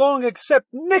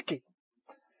Nicky.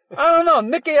 I don't know,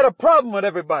 Nicky had a problem with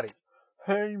everybody.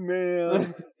 Hey,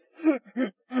 man.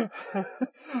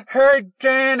 Hey,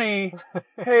 Danny.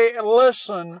 Hey,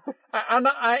 listen.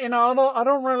 I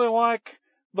don't really like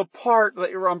the part that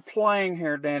I'm playing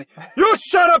here, Danny. You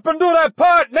shut up and do that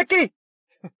part, Nicky!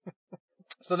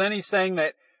 So then he's saying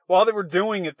that while they were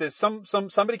doing it,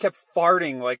 somebody kept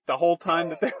farting like the whole time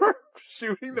that they were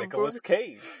shooting the Nicolas movie.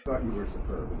 Cage. Thought you were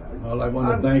superb in that. Well, I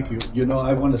want to thank you. You know,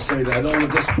 I want to say that I don't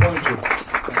want to disappoint you.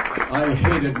 I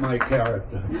hated my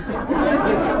character.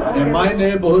 In my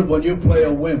neighborhood, when you play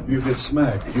a wimp, you get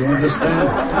smacked. You understand?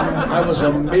 I was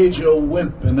a major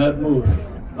wimp in that movie.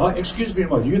 Oh, excuse me,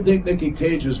 do you think Nicky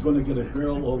Cage is going to get a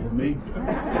girl over me?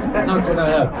 Not going to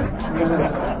happen.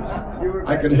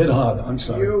 I could hit harder. I'm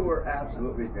sorry. You were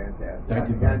absolutely fantastic. Thank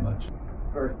you very much.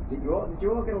 First, did you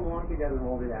all get along together,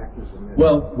 all the actors in this?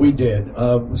 Well, we did.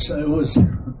 So it was.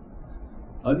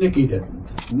 Nicky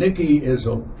didn't. Nicky he's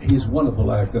a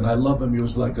wonderful actor, and I love him. He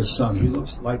was like a son. He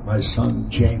looks like my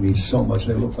son Jamie so much.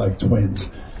 They look like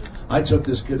twins. I took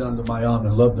this kid under my arm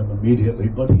and loved him immediately,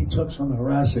 but he took some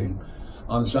harassing.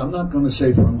 So I'm not going to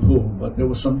say from who, but there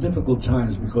were some difficult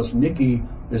times because Nicky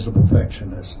is a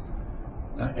perfectionist.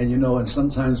 And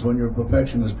sometimes when you're a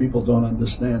perfectionist, people don't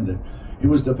understand it. He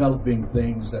was developing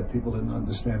things that people didn't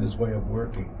understand his way of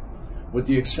working. With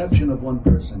the exception of one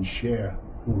person, Cher,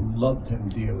 who loved him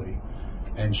dearly.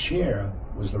 And Cher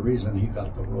was the reason he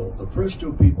got the role. The first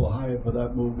two people hired for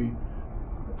that movie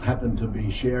happened to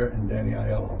be Cher and Danny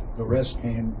Aiello. The rest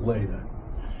came later.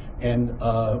 And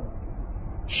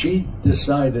she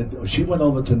went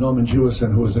over to Norman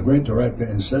Jewison, who was a great director,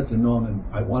 and said to Norman,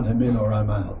 I want him in or I'm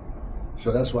out.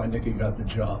 So that's why Nicky got the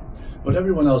job. But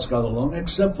everyone else got along,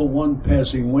 except for one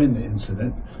passing wind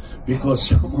incident, because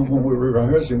someone, when we were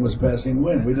rehearsing, was passing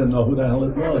wind. We didn't know who the hell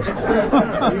it was.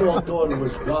 We all thought it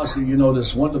was Darcy,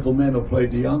 this wonderful man who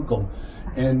played the uncle.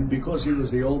 And because he was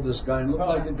the oldest guy and looked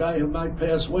like a guy who might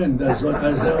pass wind as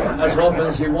often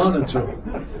as he wanted to.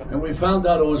 And we found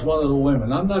out it was one of the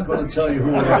women. I'm not going to tell you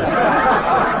who it is.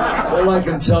 All I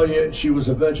can tell you, she was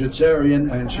a vegetarian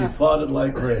and she farted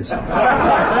like crazy.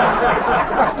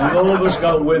 And all of us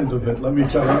got wind of it. Let me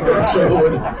tell you, I'm going to say who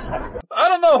it is. I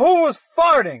don't know who was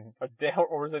farting.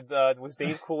 Or was it, was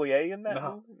Dave Coulier in that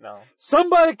movie? No.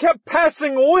 Somebody kept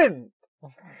passing wind.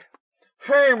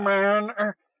 Hey, man.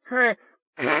 Hey.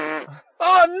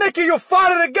 Oh, Nicky, you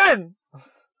farted again.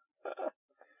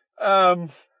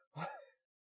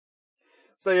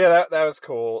 So yeah, that was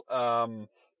cool.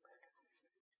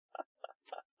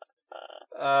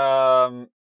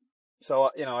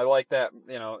 So I like that.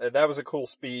 That was a cool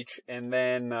speech. And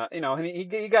then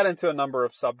he got into a number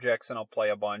of subjects, and I'll play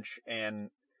a bunch. And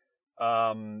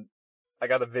I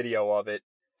got a video of it.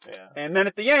 Yeah. And then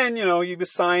at the end, he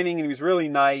was signing, and he was really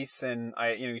nice. And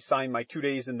he signed my 2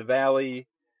 Days in the Valley,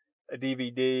 a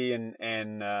DVD, and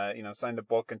signed a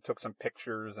book and took some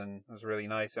pictures, and it was really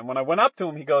nice. And when I went up to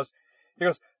him, he goes,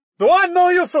 do I know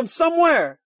you from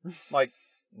somewhere? I'm like,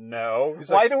 no.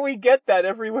 He's Why like, do we get that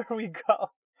everywhere we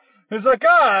go? He's like,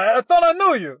 I thought I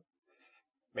knew you.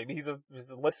 Maybe he's a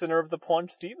listener of the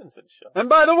Paunch Stevenson show. And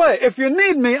by the way, if you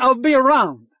need me, I'll be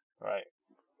around. Right.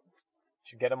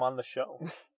 Should get him on the show.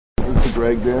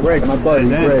 Greg there. Greg, my buddy,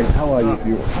 Dan. Greg. How are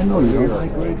you? I know you. Hi,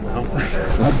 Greg. I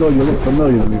thought you looked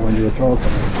familiar to me when you were talking.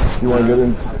 You want to get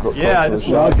in? Yeah, I just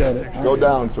want to get it. Go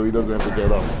down so he doesn't have to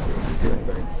get up.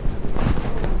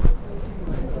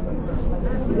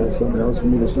 You got something else for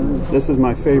me to sign? This is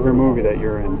my favorite movie that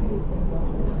you're in.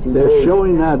 They're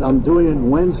showing that. I'm doing it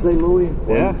Wednesday, Louis.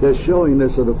 Yeah. They're showing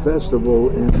this at a festival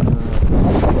in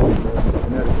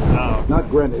Connecticut. Oh. Not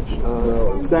Greenwich.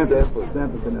 Stamford,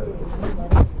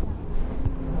 Connecticut.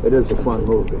 It is a fun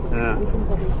movie. Yeah.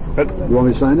 But you want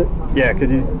me to sign it? Yeah, could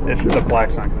you? The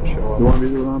black's not going to show up. You want me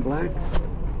to do it on black?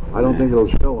 I don't think it'll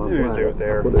show on You black. do it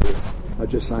there. I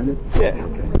just sign it? Yeah.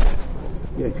 Okay.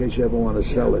 Yeah, in case you ever want to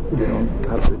sell it, you don't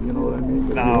have to, you know what I mean?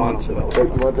 If No, you I want don't to. sell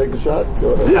You want to take a shot?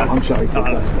 Go ahead. Yeah, I'm sorry.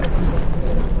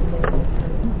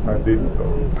 I didn't, so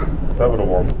 7 of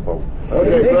them, so.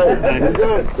 Okay, great. That's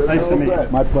good. That's Nice to all meet you.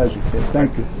 set. My pleasure, kid.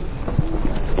 Thank you.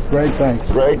 Greg, thanks.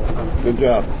 Greg, good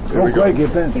job. Oh, Greg,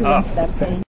 you've been.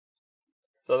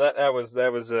 So that was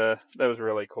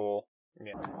really cool.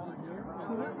 Yeah.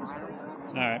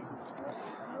 All right.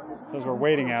 As we're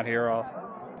waiting out here,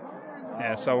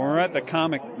 so when we're at the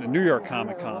New York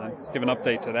Comic Con, give an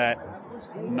update to that,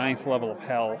 9th level of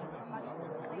hell.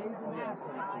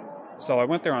 So I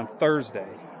went there on Thursday,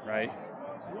 right?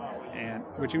 And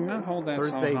would you not hold that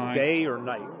Thursday so high? day or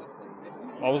night?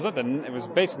 Well, it was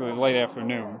basically late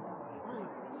afternoon.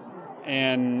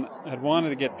 And I had wanted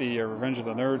to get the Revenge of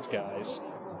the Nerds guys,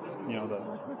 you know, the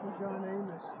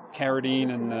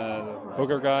Carradine and the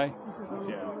Booger guy.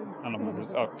 Yeah. I don't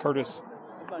know, Curtis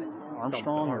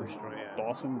Armstrong or yeah.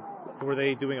 Dawson. So were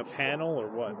they doing a panel or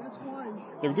what?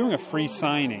 They were doing a free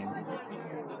signing,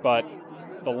 but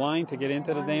the line to get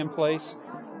into the damn place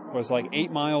was like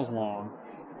 8 miles long.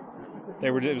 It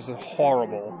was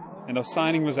horrible, and the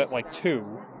signing was at like 2.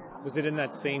 Was it in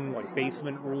that same like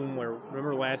basement room where?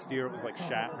 Remember last year it was like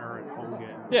Shatner and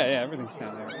Hogan. Yeah, everything's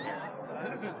down there.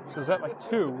 So it was at like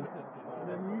 2,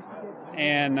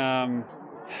 and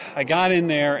I got in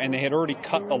there, and they had already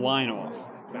cut the line off.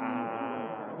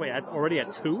 Wait, already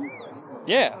at 2?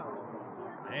 Yeah.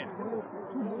 Man.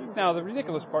 Now the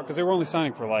ridiculous part, because they were only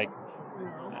signing for like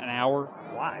an hour.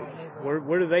 Why?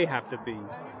 Where do they have to be?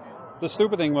 The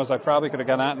stupid thing was I probably could have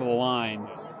got out into the line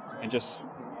and just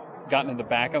gotten in the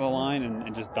back of the line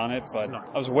and just done it, but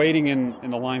I was waiting in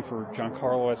the line for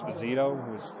Giancarlo Esposito,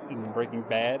 who was in Breaking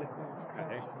Bad,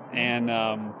 and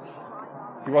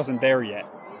he wasn't there yet.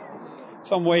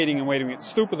 So I'm waiting and waiting.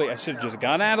 Stupidly, I should have just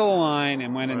got out of the line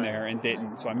and went in there and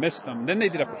didn't, so I missed them. Then they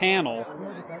did a panel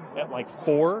at like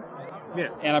 4. Yeah.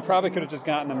 And I probably could have just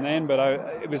gotten them then, but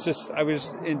I was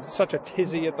in such a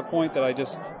tizzy at the point that I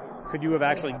just... Could you have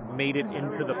actually made it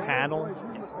into the panel?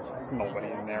 There's nobody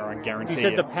in there, I guarantee You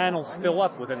said it. the panels fill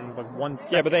up within like 1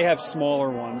 second. Yeah, but they have smaller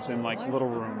ones in like little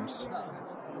rooms.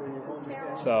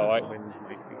 So I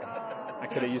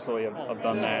could have easily have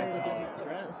done that.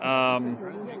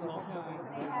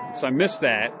 So I missed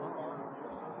that.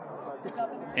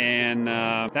 And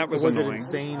that was was annoying. it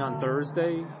insane on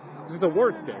Thursday? This is a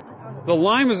work day. The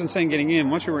line was insane getting in.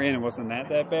 Once you were in, it wasn't that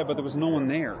bad, but there was no one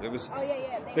there. They were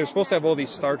supposed to have all these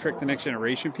Star Trek The Next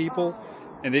Generation people,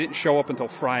 and they didn't show up until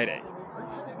Friday.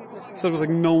 So there was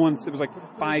like no one. It was like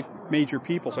 5 major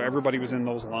people, so everybody was in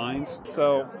those lines.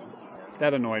 So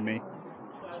that annoyed me.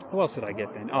 Who else did I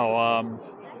get then?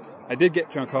 I did get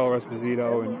Giancarlo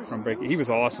Esposito from Breaking. He was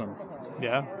awesome.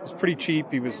 Yeah, it was pretty cheap.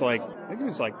 He was like, I think it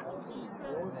was like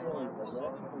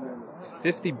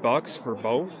 $50 for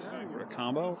both.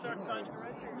 Combo,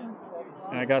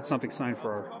 and I got something signed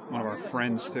for one of our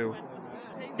friends too.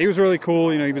 He was really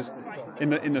cool. You know, he was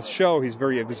in the show. He was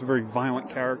a very violent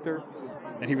character,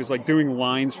 and he was like doing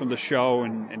lines from the show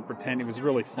and pretend. It was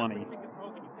really funny.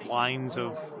 Lines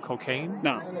of cocaine?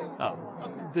 No,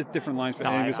 different lines.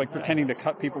 No, and he was like pretending to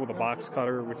cut people with a box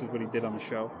cutter, which is what he did on the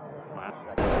show. Wow.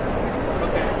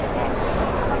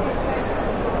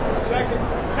 Check.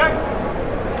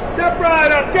 Step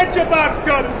right up. Get your box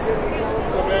cutters.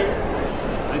 What's up, man?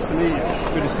 Nice to meet you.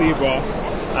 Good to see you, boss.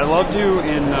 I loved you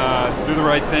in Do the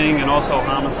Right Thing and also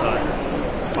Homicide.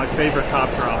 My favorite cop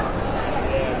drama.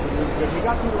 Yeah, we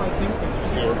got Do the Right Thing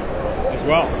pictures here as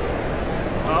well.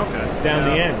 Oh, okay. Down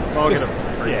the end. I'll Just, get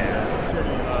them.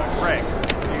 Yeah. Greg.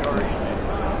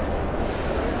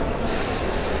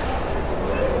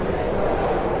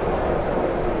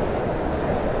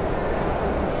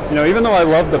 You know, even though I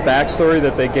love the backstory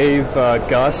that they gave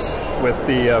Gus with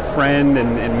the friend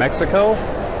in Mexico,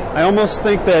 I almost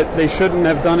think that they shouldn't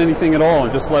have done anything at all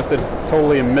and just left it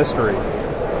totally a mystery.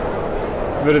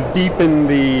 It would have deepened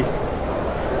the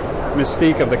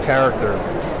mystique of the character.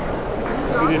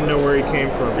 We didn't know where he came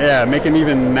from. Yeah, make him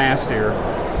even nastier.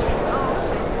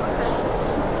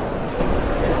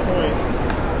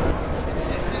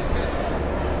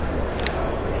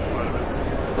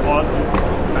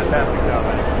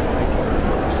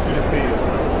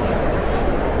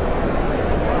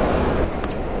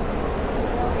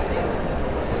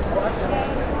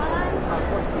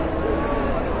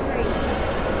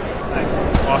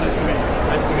 Awesome. Nice to meet you.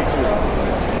 Nice to meet you.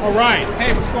 All right.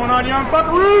 Hey, what's going on, young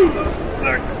buckaroo?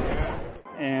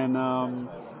 And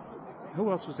who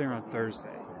else was there on Thursday?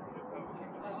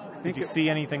 Did you see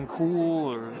anything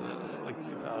cool or like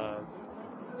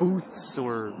booths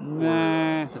or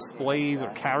displays or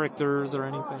characters or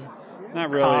anything? Not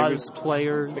really.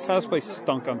 Cosplayers. The cosplay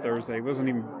stunk on Thursday. It wasn't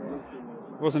even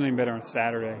better on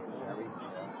Saturday.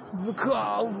 The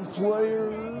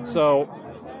cosplayers. So,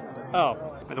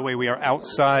 by the way, we are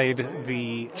outside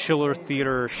the Chiller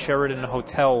Theater Sheridan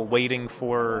Hotel waiting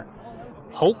for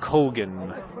Hulk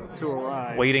Hogan. To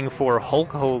arrive. Waiting for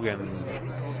Hulk Hogan.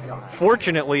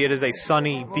 Fortunately, it is a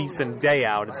sunny, decent day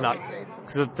out. It's not,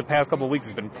 because the past couple of weeks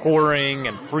it's been pouring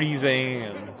and freezing.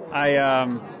 And I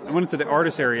went into the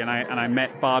artist area and I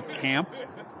met Bob Camp,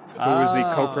 who was the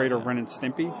co-creator of Ren and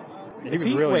Stimpy. Is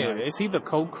he the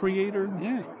co-creator?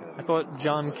 Yeah. I thought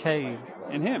John K.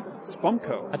 And him,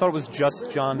 Spumco. I thought it was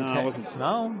just John K. It wasn't.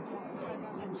 No?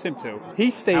 It was him too. He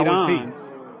stayed How was on. he?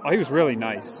 Oh, he was really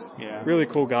nice. Yeah. Really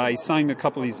cool guy. He signed a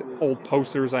couple of these old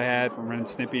posters I had from Ren and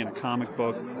Stimpy and a comic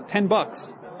book.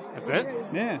 $10. That's it?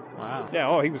 Yeah. Wow.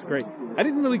 Yeah, he was great. I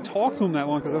didn't really talk to him that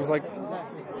long because I was like,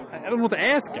 I don't know what to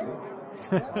ask him.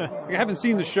 I haven't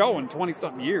seen the show in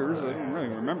 20-something years. I didn't really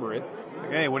remember it.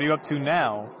 Okay, what are you up to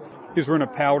now? He was wearing a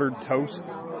Powdered Toast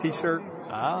t-shirt.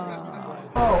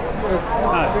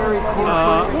 Very cool. Can I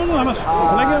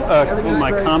get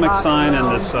my comic sign and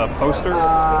this poster?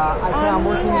 I found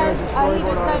working there as a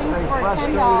storyboard artist very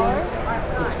frustrating.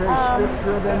 It's very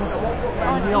script-driven,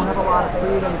 and you don't have a lot of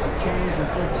freedom to change and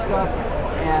fix stuff.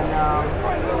 And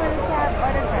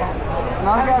an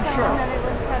autograph, sure. That it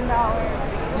was $10.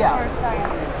 Yeah. Per sign.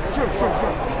 Sure. You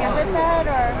good with that,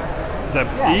 or? Is that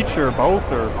each or both,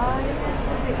 or? Is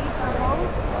it each or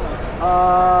both?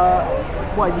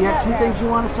 What, you have two things you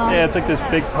want to sign? Yeah, it's like this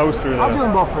big poster. I'll do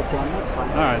them both for 10, that's fine.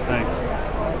 Alright, thanks.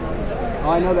 Oh,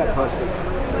 I know that poster.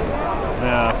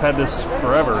 Yeah, I've had this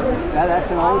forever.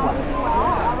 That's an old one.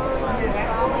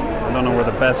 I don't know where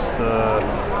the best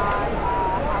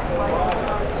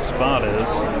spot is.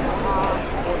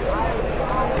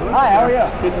 Hi, how are you?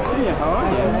 Good to see you. How are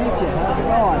you? Nice to meet you. How's it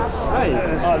going?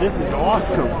 Nice. Oh, this is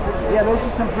awesome. Yeah, those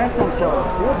are some prints I'm showing.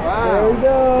 Wow. There he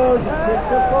goes.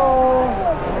 Typical.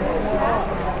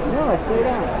 No, stay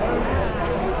down.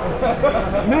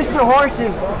 Mr.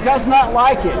 Horses does not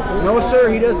like it. No, sir,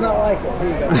 he does not like it.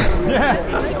 Here you go.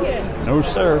 Yeah. No,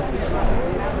 sir.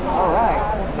 All right.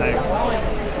 Thanks.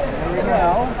 There you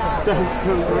go. That's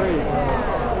so great.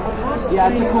 Yeah,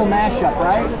 it's a cool mashup,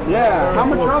 right? Yeah. How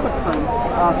much are the prints?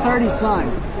 30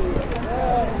 signs.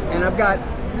 And I've got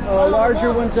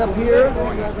larger ones up here.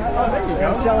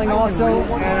 I'm selling also,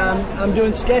 and I'm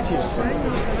doing sketches.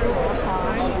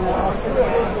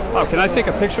 Oh, can I take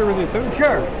a picture with you too?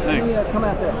 Sure. Thanks. Come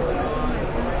out there.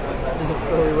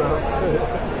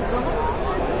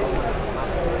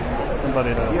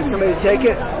 Somebody to... You have somebody to take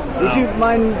it? Would you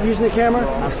mind using the camera?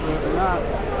 Absolutely not.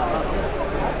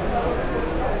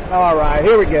 All right,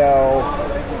 here we go.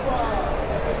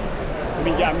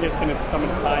 I'm just going to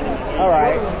someone sign it. All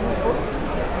right.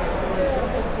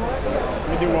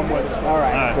 Let me do one more. All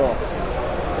right, cool.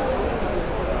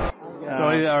 So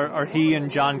are he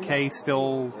and John K.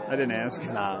 still... I didn't ask.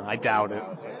 Nah, I doubt it.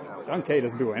 John K.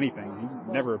 doesn't do anything.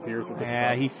 He never appears at this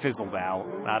stuff. He fizzled out.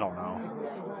 I don't know.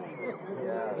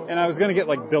 And I was going to get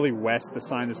like Billy West to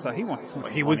sign this. He wants.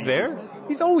 He was there?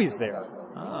 He's always there.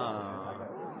 Ah.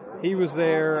 He was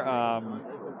there.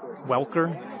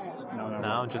 Welker?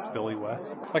 No, just Billy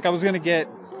West. Like I was going to get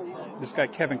this guy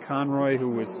Kevin Conroy, who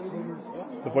was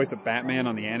the voice of Batman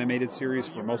on the animated series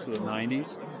for most of the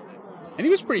 90s. And he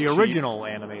was pretty The cheap. original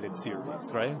animated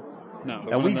series, right? No,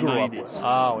 that we grew up 90s. with.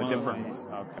 Oh, One a of the different 90s.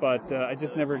 one. Okay. But I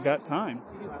just never got time.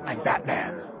 I'm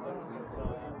Batman.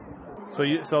 So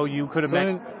you could have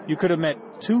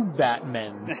met two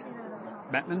Batmen.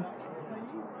 Batman?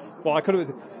 Well, I could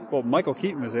have. Well, Michael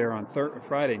Keaton was there on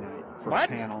Friday night for a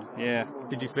panel. Yeah.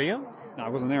 Did you see him? No, I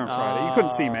wasn't there on Friday. You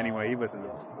couldn't see him anyway. He wasn't.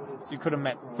 So you could have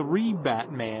met three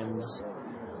Batmans.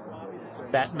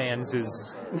 Batman's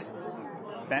is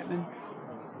Batman.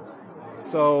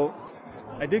 So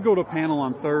I did go to a panel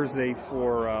on Thursday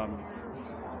for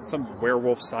some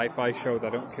werewolf sci-fi show that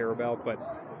I don't care about, but.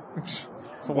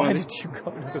 So why did you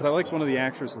go? Because I like one of the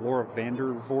actors, Laura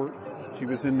Vandervoort. She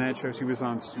was in that show. She was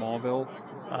on Smallville.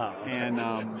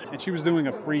 And she was doing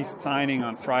a free signing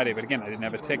on Friday, but again, I didn't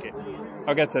have a ticket.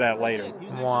 I'll get to that later.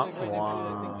 Wah,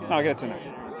 wah. No, I'll get to that.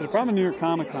 So the problem with New York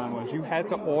Comic Con was you had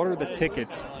to order the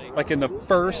tickets like in the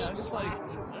first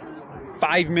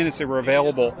 5 minutes they were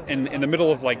available in the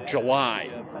middle of like July.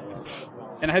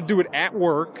 And I had to do it at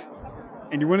work.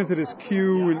 and you went into this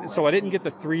queue, and so I didn't get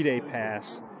the 3-day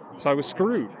pass, so I was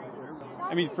screwed.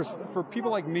 I mean, for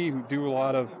people like me who do a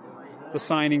lot of the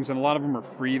signings, and a lot of them are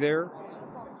free there,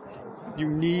 you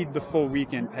need the full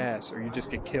weekend pass, or you just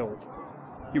get killed.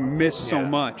 You miss so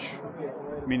much.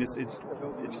 I mean, it's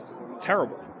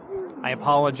terrible. I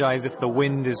apologize if the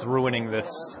wind is ruining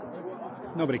this.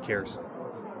 Nobody cares.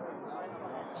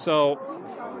 So,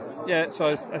 yeah,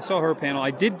 so I saw her panel.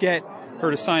 I did get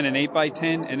her to sign an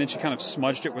 8x10, and then she kind of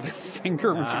smudged it with her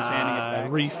finger when she was handing it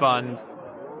back. Refund.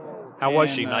 How was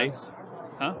she? And, Nice?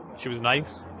 Huh? She was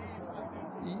nice?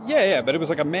 Yeah, but it was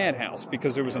like a madhouse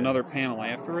because there was another panel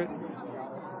after it.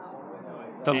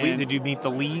 Did you meet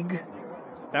the league?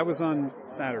 That was on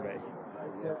Saturday.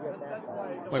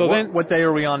 Wait, So what day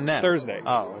are we on now? Thursday.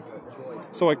 Oh.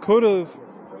 So I could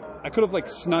have like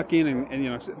snuck in and you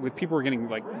know, with people were getting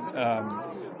like,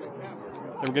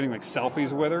 they were getting like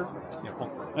selfies with her.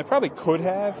 And I probably could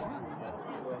have,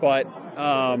 but,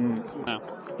 no,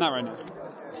 not right now.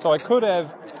 So I could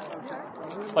have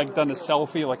like done the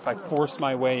selfie, like if I forced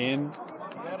my way in.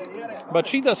 But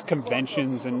she does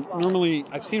conventions, and normally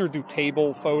I've seen her do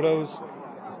table photos,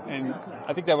 and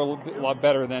I think that would be a lot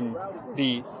better than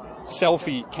the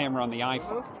selfie camera on the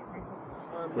iPhone,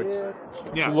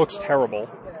 which looks terrible,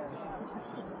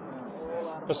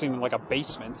 especially in like a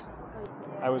basement.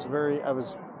 I was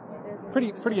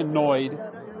pretty annoyed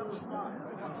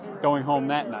going home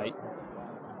that night.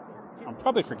 I'm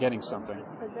probably forgetting something.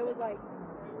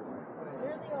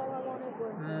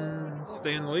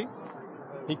 Stan Lee?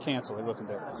 He canceled. He wasn't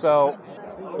there. So,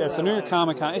 yeah, so New York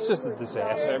Comic Con, it's just a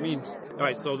disaster. I mean... All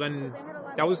right, so then,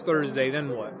 that was Thursday,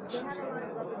 then what?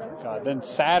 God, then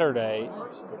Saturday...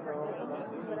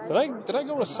 Did I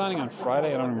go to a signing on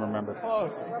Friday? I don't even remember.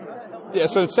 Close. Yeah,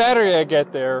 so Saturday I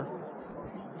get there.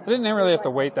 I didn't really have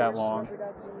to wait that long.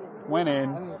 Went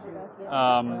in.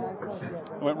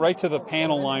 Went right to the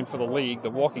panel line for the league.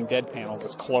 The Walking Dead panel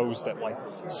was closed at like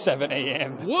 7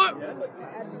 a.m. What?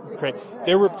 Great.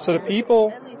 So the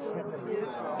people,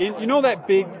 you know that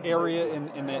big area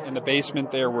in the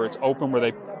basement there where it's open,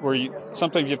 where you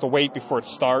sometimes you have to wait before it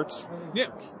starts. Yeah.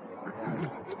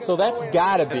 So that's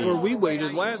gotta be. That's where we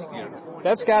waited last year.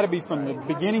 That's gotta be from the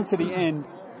beginning to the end,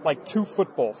 like 2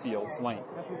 football fields length.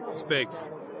 It's big.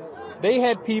 They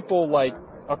had people like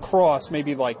across,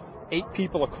 maybe like 8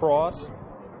 people across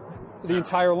the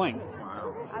entire length.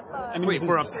 I mean, wait,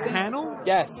 for a panel?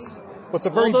 Yes. What's a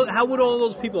very how would all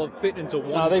those people fit into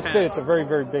one? No, they panel? fit. It's a very,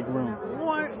 very big room.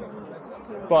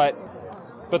 What?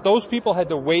 But those people had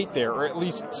to wait there, or at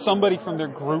least somebody from their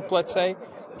group, let's say,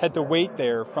 had to wait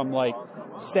there from like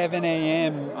 7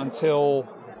 a.m. until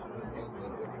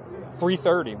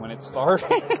 3:30 when it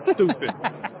started. Stupid.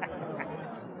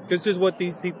 This is what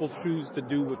these people choose to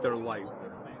do with their life.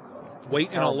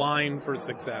 Wait in a line for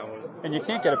 6 hours. And you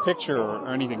can't get a picture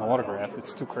or anything autographed.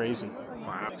 It's too crazy.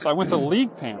 So I went to the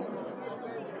league panel.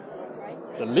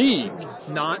 The league.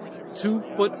 Not 2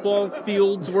 football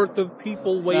fields worth of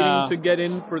people waiting to get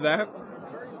in for that?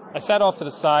 I sat off to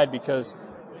the side because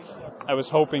I was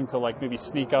hoping to like maybe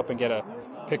sneak up and get a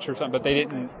picture or something, but they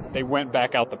didn't. They went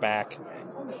back out the back.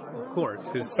 Of course,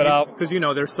 because you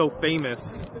know they're so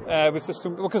famous. It was just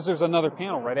because there's another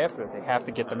panel right after it. They have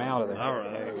to get them out of there. All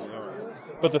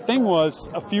right. But the thing was,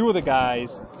 a few of the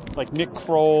guys, like Nick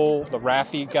Kroll, the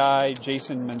Raffi guy,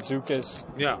 Jason Mantzoukas,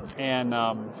 and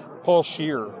Paul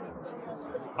Scheer,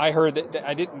 I heard that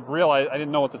I didn't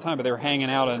know at the time, but they were hanging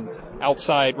out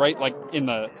outside, right, like in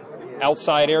the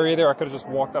outside area there. I could have just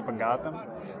walked up and got them.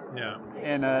 Yeah.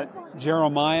 And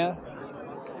Jeremiah,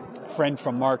 friend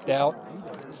from Marked Out,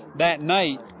 that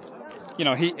night, you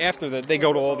know, they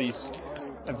go to all these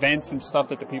events and stuff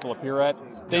that the people appear at.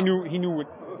 He knew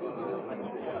what.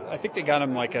 I think they got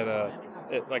him like at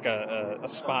a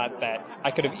spot that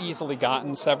I could have easily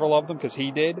gotten several of them because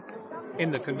he did.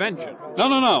 In the convention?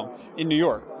 No. In New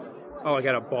York. Oh, like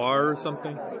at a bar or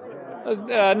something?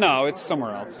 No, it's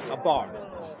somewhere else. A bar.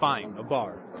 Fine, a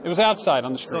bar. It was outside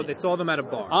on the street. So they saw them at a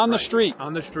bar. On the street.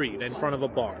 On the street, in front of a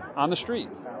bar. On the street.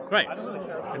 Right.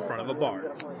 In front of a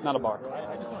bar. Not a bar.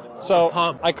 So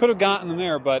I could have gotten them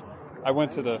there, but I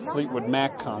went to the Fleetwood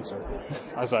Mac concert,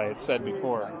 as I had said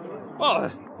before.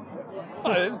 Well,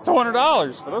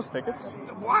 $200 for those tickets.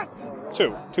 What?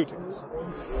 Two tickets.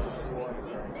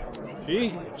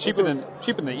 Gee, cheaper than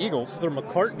the Eagles. Those are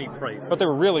McCartney prices. But they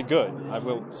were really good. I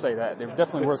will say that they were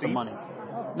definitely worth the money.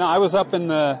 No, I was up in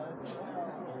the.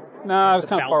 No, I was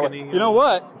kind of far away. You know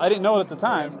what? I didn't know it at the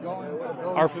time.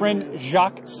 Our friend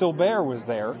Jacques Silbert was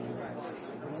there.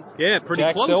 Yeah, pretty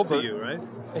Jack close Silbert. to you, right?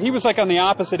 He was like on the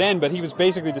opposite end, but he was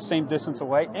basically the same distance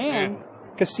away. And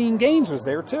Cassine Gaines was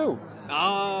there too.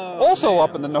 Oh, also man.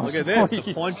 up in the Look at this, nosebleeds.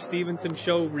 a Flunch Stevenson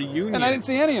show reunion. And I didn't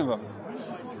see any of them.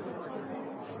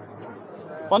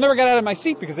 Well, I never got out of my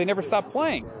seat because they never stopped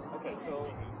playing.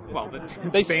 Well,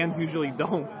 the bands usually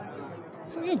don't.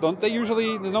 So, yeah, don't they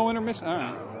usually, there's no intermission? All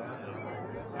right.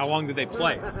 How long did they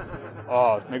play?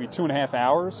 Oh, maybe 2.5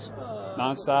 hours,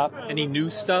 nonstop. Any new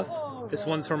stuff? This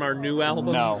one's from our new album?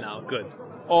 No. Good.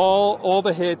 All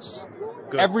the hits.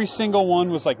 Good. Every single one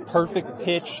was like perfect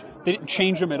pitch. They didn't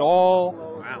change them at all.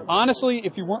 Wow. Honestly,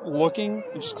 if you weren't looking,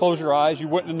 you just close your eyes, you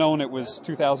wouldn't have known it was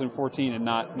 2014 and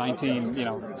not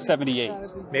 78.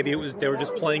 Maybe they were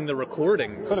just playing the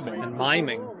recordings. Could have been. And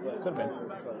miming. Could have been.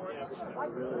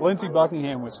 Lindsey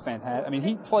Buckingham was fantastic. I mean,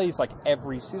 he plays like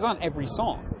he's on every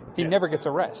song. He never gets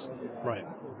a rest. Right.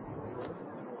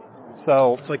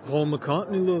 So it's like Paul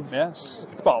McCartney love. Yes.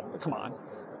 Well, come on.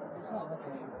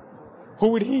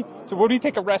 What would he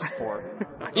take a rest for?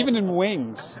 Even in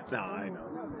Wings. No, I know.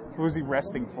 Who was he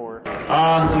resting for?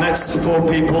 The next four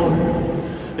people,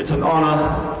 it's an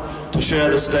honor to share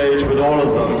the stage with all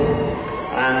of them.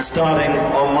 And starting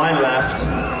on my left,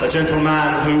 a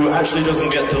gentleman who actually doesn't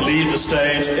get to leave the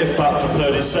stage, if but for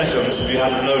 30 seconds, if you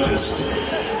hadn't noticed.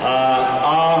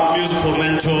 Our musical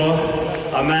mentor,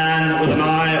 a man with an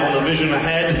eye on the vision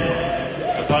ahead,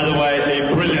 and by the way,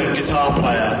 a brilliant guitar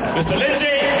player, Mr.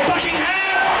 Lindsey Buckingham!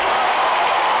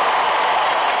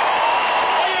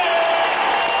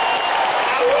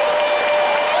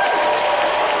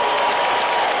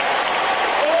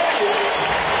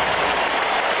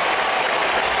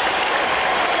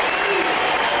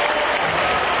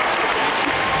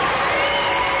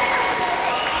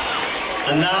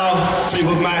 And now,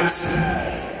 Fleetwood Mac's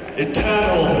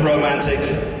eternal romantic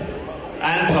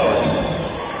and poet,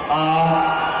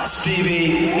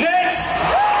 Stevie Nicks!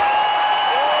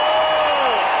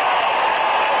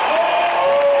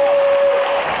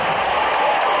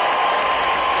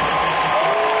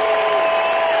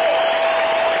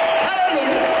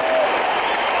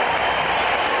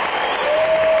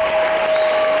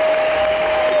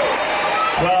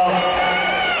 Well,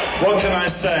 what can I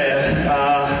say?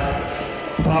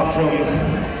 Apart from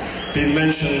being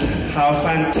mentioned how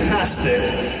fantastic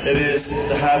it is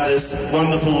to have this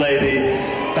wonderful lady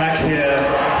back here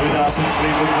with us in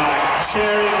Fleetwood Mac,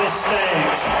 sharing the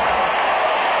stage.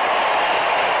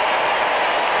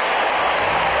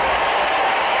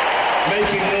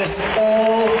 Making this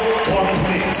all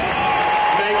complete.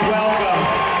 Make welcome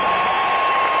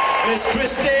Miss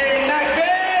Christine McVie!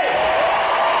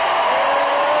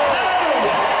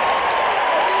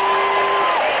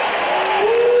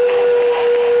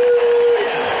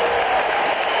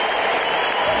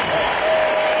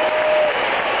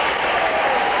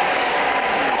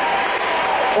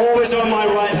 Always on my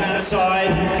right-hand side,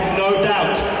 no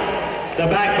doubt, the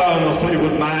backbone of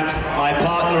Fleetwood Mac, my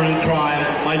partner in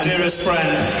crime, my dearest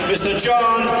friend, Mr.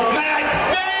 John McVie!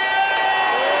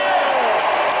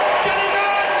 Johnny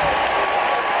Mac!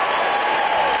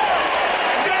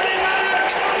 Johnny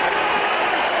Mac!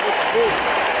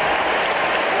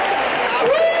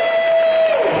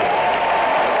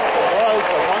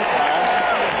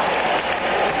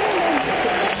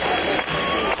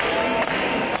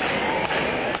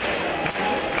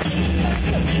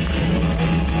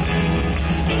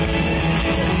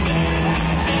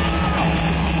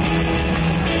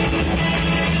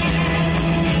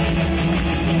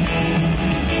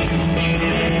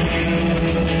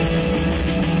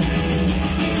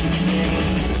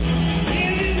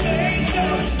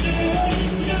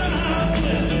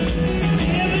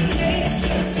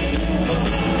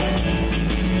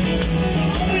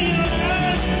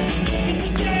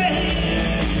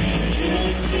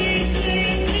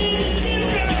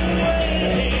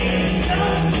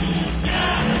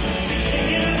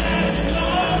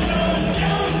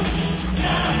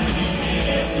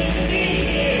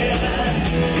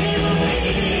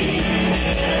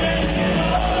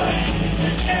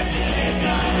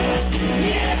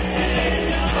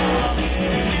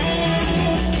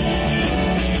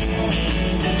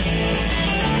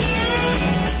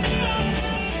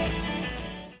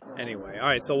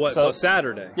 So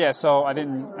Saturday. Yeah, so I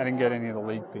didn't get any of the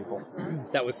league people.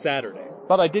 That was Saturday.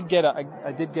 But I did get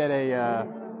a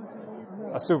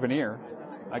souvenir.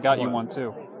 I got you one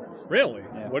too. Really?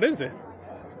 Yeah. What is it?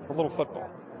 It's a little football.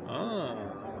 Oh,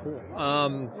 cool.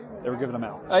 They were giving them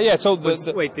out. Yeah. So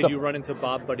did you run into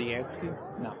Bob Budiansky?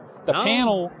 No. The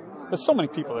panel. There's so many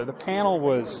people there. The panel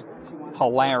was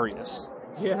hilarious.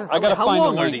 Yeah. I gotta how find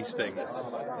long the are link. these things?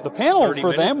 The panel 30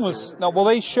 for them minutes? was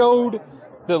they showed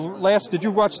the last. Did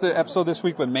you watch the episode this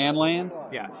week with Manland?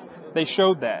 Yes. They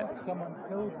showed that.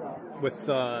 With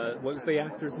what was the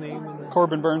actor's name?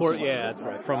 Corbin Burnson. Yeah, that's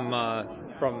right. From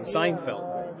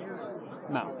Seinfeld.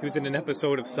 No. He was in an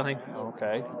episode of Seinfeld.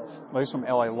 Okay. Well, he's from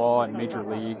LA Law and Major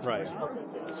League. Right.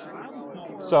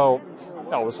 So,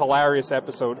 it was a hilarious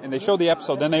episode. And they showed the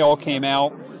episode, then they all came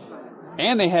out.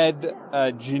 And they had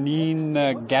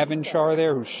Janine Gavinchar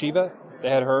there, who's Shiva. They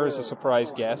had her as a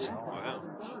surprise guest. Wow.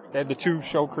 They had the two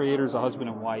show creators, a husband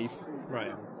and wife.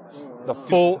 Right. The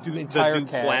full entire the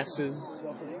cast. Duplass's.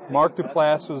 Mark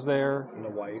Duplass was there. And the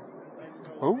wife.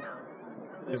 Who?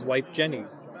 His wife, Jenny.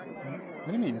 What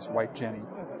do you mean his wife, Jenny?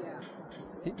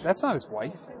 That's not his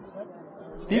wife.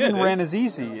 Stephen Yeah,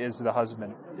 Ranazizi is the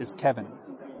husband, is Kevin.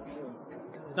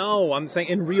 No, I'm saying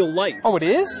in real life. Oh, it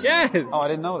is? Yes. Oh, I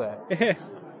didn't know that.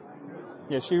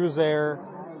 Yeah, she was there.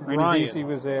 Ranazizi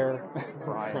was there.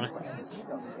 Brian.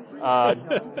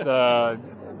 The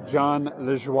John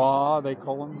Lejoie, they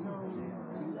call him.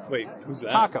 Wait, who's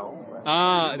that? Taco.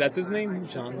 That's his name?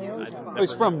 John?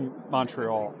 He's from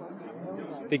Montreal.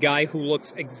 The guy who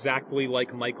looks exactly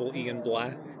like Michael Ian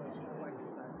Black.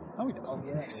 No, he doesn't.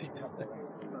 Yes, he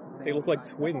does. They look like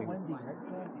twins.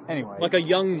 Anyway. Like a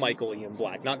young Michael Ian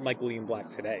Black, not Michael Ian Black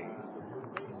today.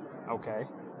 Okay.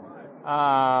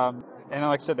 And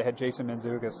like I said, they had Jason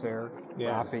Mantzoukas there.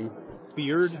 Yeah. Rafi.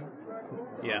 Beard?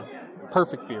 Yeah.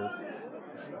 Perfect beard.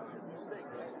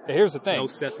 But here's the thing. No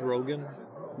Seth Rogen?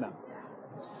 No.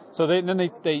 So they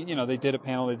did a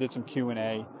panel, they did some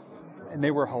Q&A, and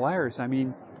they were hilarious. I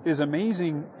mean, it is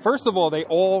amazing. First of all, they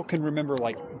all can remember,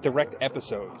 like, direct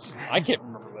episodes. I can't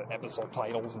remember the episode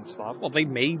titles and stuff. Well, they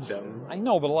made them. I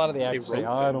know, but a lot of the actors say,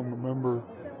 I don't remember.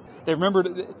 They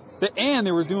remembered, and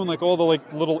they were doing, like, all the,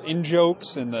 like, little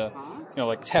in-jokes and the,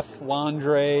 like,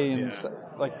 Teflondre and stuff.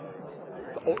 Like,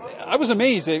 I was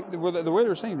amazed. The way they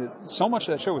were saying that so much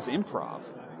of that show was improv.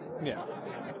 Yeah.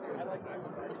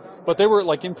 But they were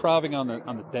like improvising on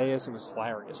the dais. It was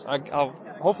hilarious. I'll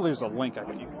hopefully there's a link I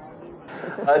can use.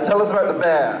 Tell us about the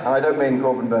bear, and I don't mean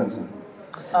Corbin Burnson.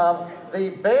 The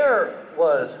bear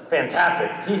was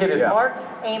fantastic. He hit his mark.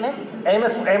 Amos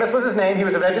was his name. He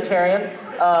was a vegetarian.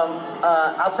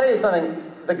 I'll tell you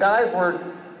something. The guys were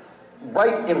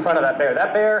right in front of that bear.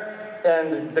 That bear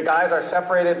and the guys are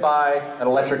separated by an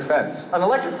electric fence. An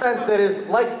electric fence that is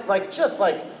like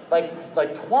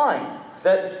twine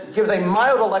that gives a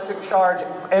mild electric charge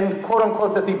and quote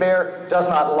unquote that the bear does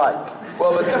not like.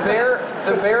 Well, but the bear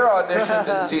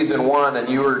auditioned in season 1, and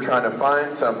you were trying to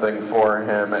find something for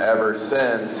him ever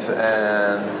since,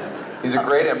 and he's a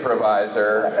great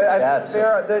improviser.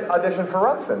 Bear auditioned for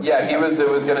Ruxin. Yeah, it was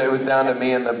down to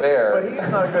me and the bear. But he's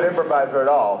not a good improviser at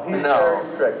all. He's very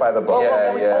strict by the book.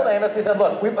 Well, we told Amos, we said,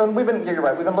 look, you're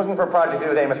right, we've been looking for a project to do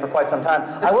with Amos for quite some time.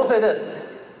 I will say this,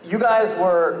 you guys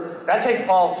that takes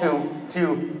balls to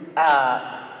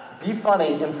be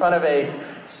funny in front of a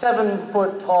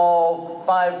 7-foot-tall,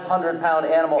 500-pound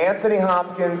animal. Anthony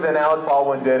Hopkins and Alec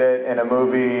Baldwin did it in a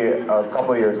movie a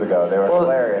couple years ago. They were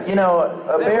hilarious. You know,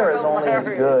 a bear is only as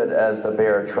good as the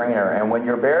bear trainer, and when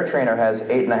your bear trainer has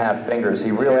 8.5 fingers,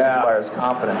 he really inspires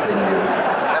confidence in you.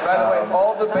 And by the way,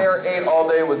 all the bear ate all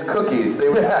day was cookies. They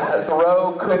would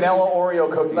throw cookies. Vanilla Oreo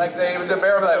cookies. Like the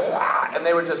bear would be like, wah, and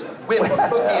they would just whip a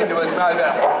cookie into his mouth.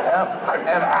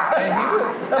 And he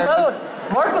was...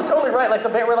 Mark was totally right. Like the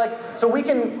bear, we're like, so we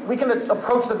can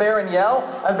approach the bear and yell,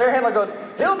 and the bear handler goes,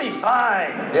 "He'll be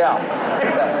fine." Yeah.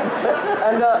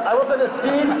 And I will say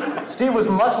that Steve was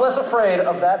much less afraid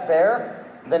of that bear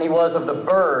than he was of the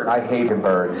bird. I hated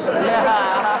birds.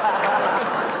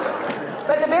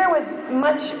 But the bear was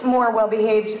much more well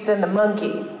behaved than the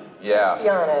monkey. Yeah. To be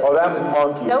honest. Oh, that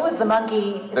monkey. So was the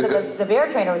monkey. So the bear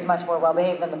trainer was much more well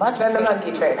behaved than the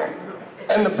monkey. trainer.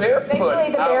 And the bear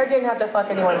Thankfully, the bear didn't have to fuck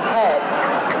anyone's head.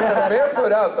 The bear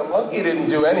put out. The monkey didn't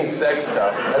do any sex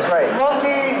stuff. That's right.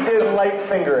 Monkey did light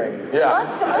fingering. Yeah.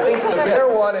 I think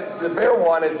the bear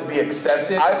wanted to be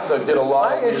accepted. So did a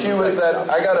lot. My issue was that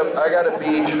I got a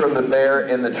beach from the bear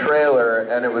in the trailer,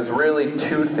 and it was really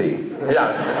toothy.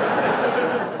 Yeah.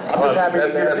 I was happy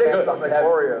to see the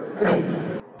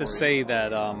Oreos. To say that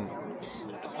the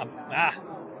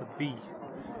bee.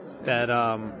 That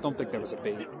don't think there was a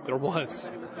bait. There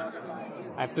was.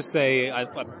 I have to say, I'm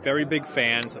a very big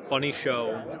fan. It's a funny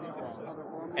show,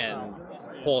 and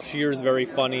Paul Scheer's very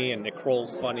funny, and Nick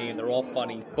Kroll's funny, and they're all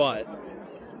funny. But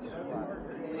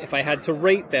if I had to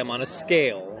rate them on a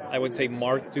scale, I would say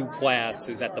Mark Duplass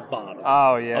is at the bottom.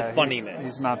 Oh yeah, of funniness.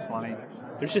 He's not funny.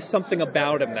 There's just something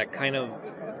about him that kind of,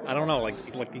 I don't know, like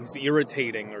he's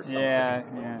irritating or something. Yeah.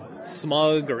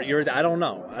 Smug or irritating. I don't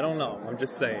know. I'm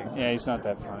just saying. Yeah, he's not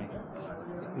that funny.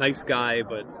 Nice guy,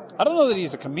 but I don't know that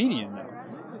he's a comedian though.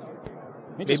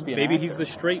 Maybe he's the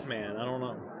straight man. I don't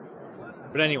know.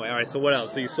 But anyway, all right. So what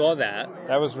else? So you saw that.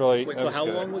 That was really. Wait, that so was how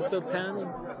good. long was the panel?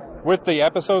 With the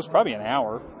episodes, probably an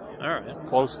hour. All right.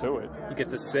 Close to it. You get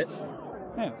to sit.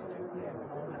 Yeah.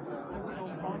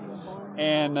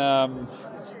 And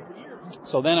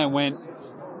so then I went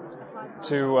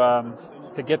to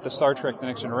get the Star Trek: The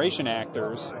Next Generation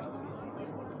actors.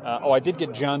 I did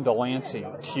get John Delancey,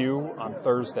 Q, on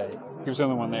Thursday. He was the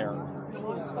only one there.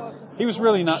 He was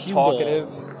really not talkative.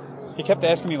 He kept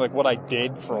asking me like what I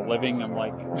did for a living. I'm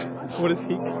like, what is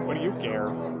he? What do you care?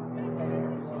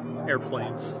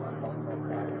 Airplane.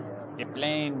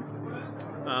 Airplane.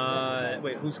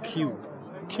 Wait, who's Q?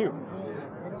 Q.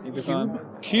 He was on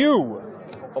Q.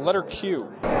 The letter Q.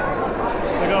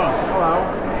 How's it going? Hello.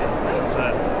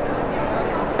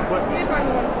 What?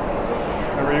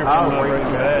 Remember you from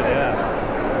Breaking Bad? Yeah.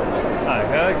 Hi,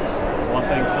 Hugs. One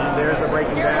thing, son. There's a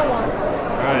Breaking Bad. All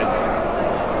right.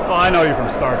 Well, I know you from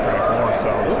Star Trek more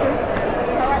so. Okay.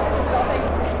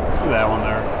 That one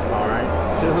there. All right.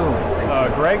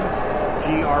 Greg?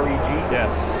 G-R-E-G?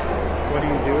 Yes. What do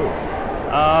you do?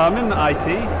 I'm in IT.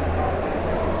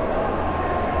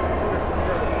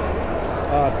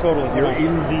 Totally. You're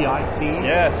in the IT?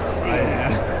 Yes.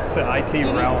 The IT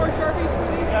realm.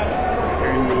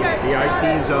 You're in the IT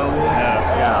zone?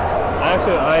 Yeah.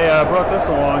 Actually, I brought this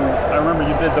along. I remember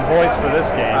you did the voice for this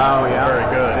game. Oh, yeah? Very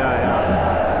good.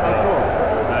 Yeah. Oh, cool.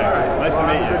 Nice. Nice to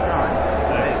meet you. Good time.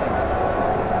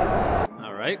 Thanks.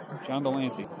 All right. John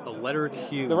Delancey. The letter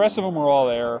Q. The rest of them were all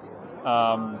there.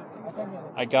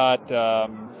 I got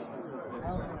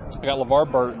LeVar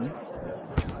Burton.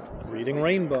 Reading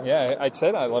Rainbow. Yeah, I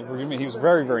said I loved reading. He was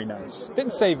very, very nice.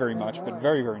 Didn't say very much, but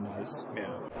very, very nice. Yeah.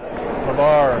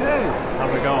 LeVar. Hey.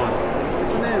 How's it going?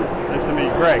 What's your name? Nice to meet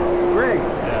you. Greg. Greg.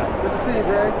 Yeah. Good to see you,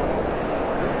 Greg.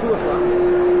 2 o'clock.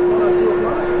 Going on 2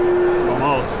 o'clock?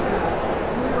 Almost.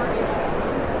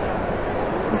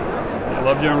 I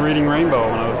loved you on Reading Rainbow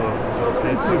when I was a little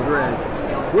kid, Thank you, Greg.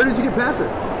 Where did you get Patrick?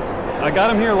 I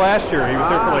got him here last year. He was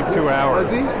here for like 2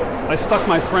 hours. Was he? I stuck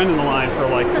my friend in the line for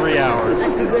like 3 hours.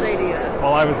 That's a good idea.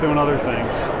 While I was doing other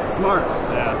things. Smart.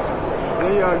 Yeah.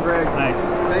 There you are, Greg. Thanks.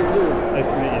 Thank you. Nice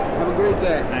to meet you. Have a great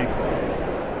day. Thanks.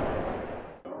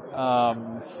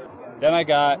 Then I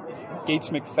got Gates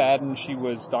McFadden. She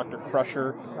was Dr.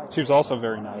 Crusher. She was also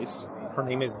very nice. Her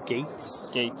name is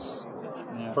Gates. Gates.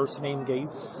 Yeah. First name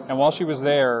Gates. And while she was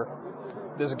there,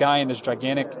 there's a guy in this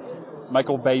gigantic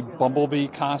Michael Bay Bumblebee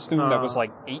costume that was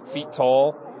like 8 feet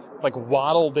tall, like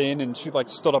waddled in, and she like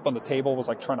stood up on the table, was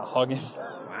like trying to hug him.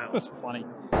 Wow. It was funny.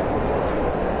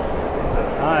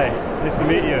 Hi, nice to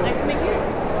meet you. Nice to meet you.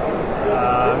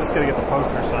 I'm just gonna get the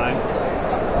poster signed.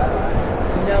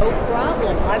 No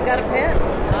problem. I've got a pen.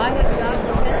 I have got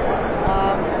the pen.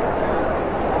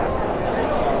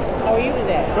 How are you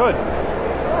today? Good.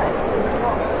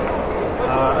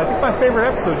 I think my favorite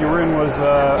episode you were in was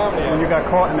when you got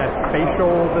caught in that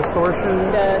spatial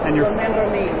distortion. And you're Remember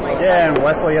Me. Yeah, and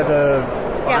Wesley had to.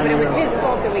 Yeah, but it was his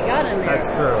fault that we got in there. That's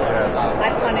true. Yes. I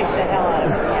punished the hell out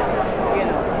of him. Yeah, you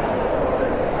know.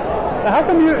 Now, how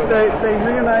come they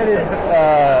reunited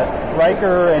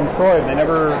Riker and Troy? They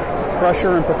never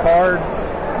Crusher and Picard.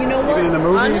 You know what? Even in the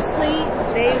movies? Honestly,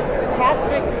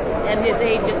 Patrick's and his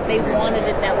agent, they wanted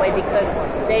it that way because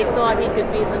they thought he could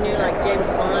be the new like James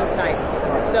Bond type.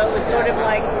 So it was sort of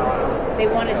like they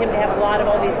wanted him to have a lot of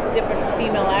all these different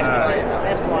female actresses.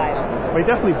 That's why. Well, he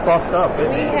definitely buffed up.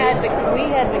 Didn't We he? had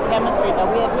the chemistry,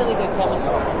 though. We had really good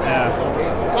chemistry. Yeah.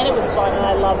 And it was fun, and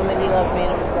I love him, and he loves me,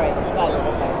 and it was great. But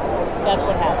that's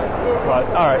what happened. But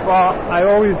all right. Well, I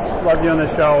always love you on the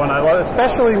show, and I love,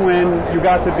 especially when you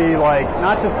got to be like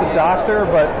not just the doctor,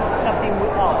 but Something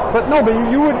else. but no, but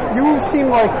you seem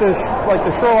like the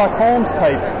Sherlock Holmes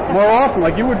type more often.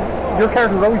 Like your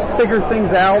character would always figure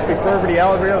things out before everybody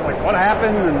else. I was like, what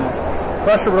happened? And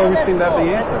Crusher would always seem to have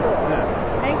the answer. Yeah.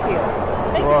 Thank you.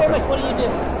 Thank you very much. What do you do?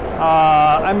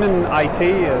 I'm in IT,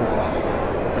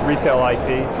 retail IT.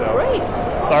 So Great.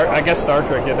 I guess Star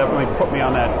Trek. Yeah, definitely put me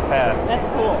on that path. That's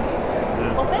cool.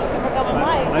 Yeah. Well, thank you for coming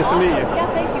by. Nice to meet you. Yeah,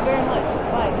 thank you very much.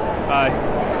 Bye.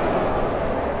 Bye.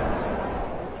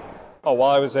 Oh,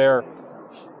 while I was there,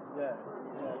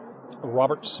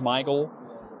 Robert Smigel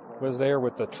was there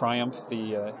with the Triumph,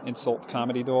 the insult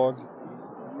comedy dog.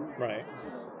 Right.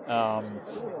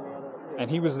 And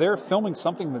he was there filming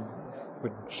something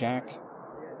with Jack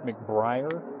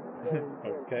McBrayer.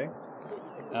 Okay.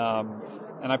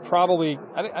 And I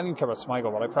didn't cover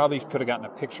Smigel, but I probably could have gotten a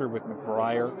picture with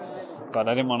McBrayer, but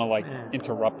I didn't want to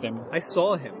interrupt him. I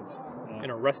saw him in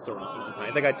a restaurant one time.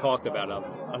 I think I talked about him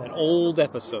on an old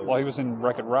episode. Well, he was in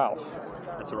Wreck-It Ralph.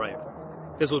 That's right.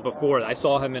 This was before. I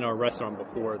saw him in a restaurant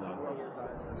before, though.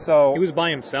 So he was by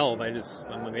himself.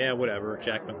 I'm like, yeah, whatever.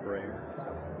 Jack McBrayer.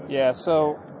 Yeah,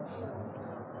 so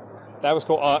that was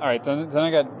cool. All right, then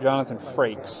I got Jonathan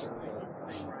Frakes,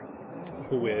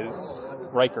 who is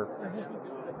Riker,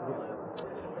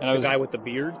 and the guy with the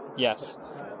beard. Yes,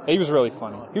 he was really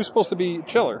funny. He was supposed to be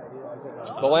Chiller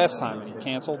the last time, and he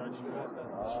canceled.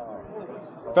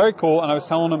 Very cool. And I was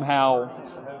telling him how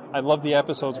I love the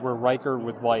episodes where Riker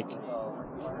would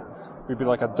we'd be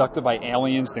like abducted by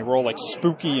aliens. They were all like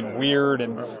spooky and weird.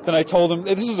 And then I told him,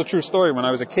 this is a true story. When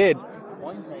I was a kid,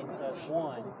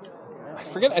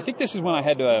 I think this is when I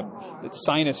had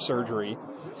sinus surgery.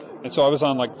 And so I was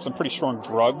on like some pretty strong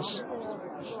drugs.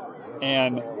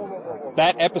 And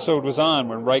that episode was on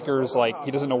when Riker's like,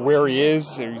 he doesn't know where he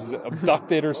is. He's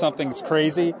abducted or something. It's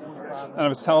crazy. And I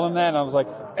was telling him that, and I was like,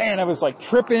 man, I was like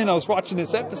tripping. I was watching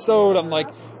this episode. I'm like,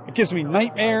 it gives me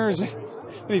nightmares.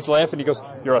 And he's laughing. He goes,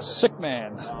 you're a sick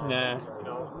man. Nah.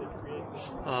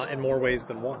 In more ways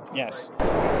than one. Yes.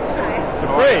 Hi. So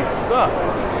Frakes, what's up?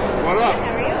 What up?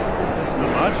 How are you?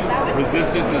 Not much.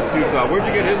 Resistance and suits up. Where'd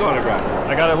you get his autograph?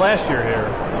 I got it last year here.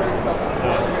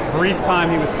 Brief time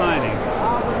he was signing.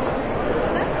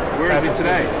 Where is he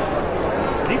today?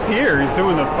 He's here. He's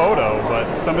doing the photo, but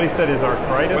somebody said his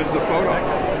arthritis. Where's the photo?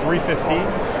 315.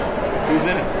 Who's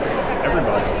in it?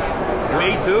 Everybody.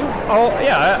 Me too? Oh,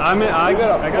 yeah. I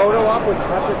got a photo up with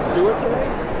Patrick Stewart today?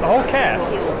 The whole cast.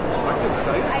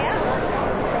 I am.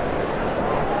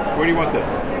 Where do you want this?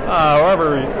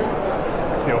 Wherever you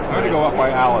feel free. I'm going to go up by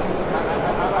Alice.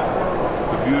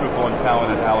 The beautiful and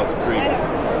talented Alice Creed.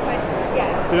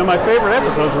 You know, my favorite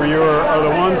episodes are the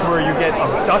ones where you get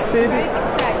abducted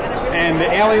and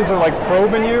the aliens are like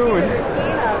probing you. And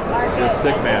you're a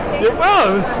sick man. You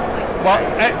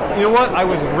know what? I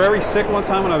was very sick one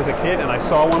time when I was a kid, and I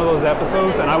saw one of those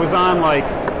episodes, and I was on like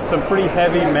some pretty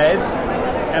heavy meds,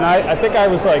 and I think I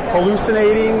was like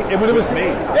hallucinating. It was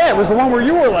me. Yeah, it was the one where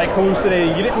you were like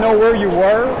hallucinating. You didn't know where you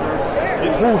were,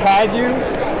 who had you.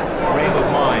 Frame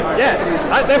of mind. Yes,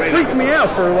 that freaked me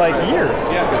out for like years.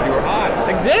 Yeah, because you were hot.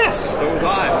 Yes. So was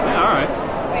I. Yeah, all right.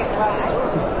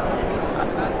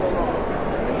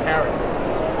 Carrot.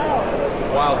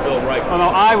 Wild Bill Wright. Oh no,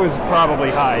 I was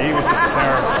probably high. He was just a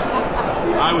parrot.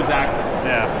 I was acting.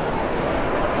 Yeah.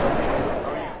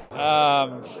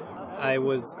 I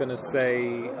was gonna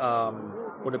say,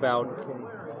 what about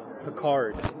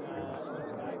Picard?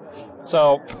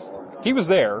 So he was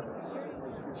there,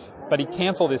 but he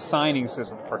canceled his signings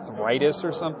as arthritis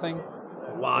or something.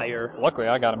 Liar. Luckily,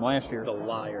 I got him last year. He's a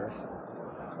liar.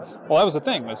 Well, that was the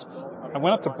thing. I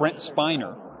went up to Brent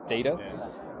Spiner, Data,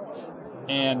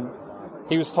 and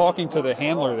he was talking to the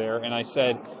handler there, and they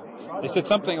said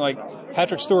something like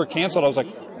Patrick Stewart canceled. I was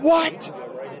like, what?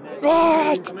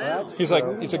 He's like,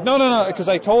 no, because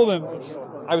I told him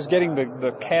I was getting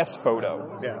the cast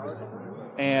photo. Yeah.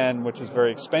 And which was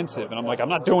very expensive, and I'm like, I'm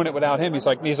not doing it without him. He's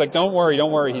like, don't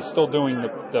worry. He's still doing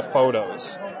the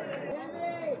photos.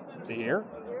 Is he here?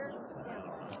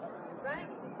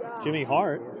 Jimmy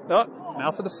Hart. Oh,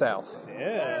 Mouth of the South.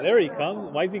 Yeah, there he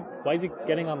comes. Why is he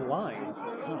getting online?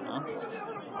 I don't know.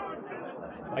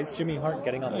 Why is Jimmy Hart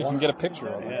getting online? You can get a picture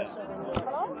of him. Yeah.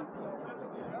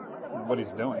 What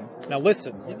he's doing. Now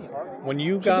listen, when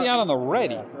you should be out on the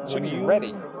ready. It should be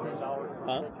ready.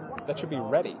 Huh? That should be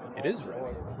ready. It is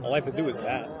ready. All I have to do is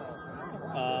that.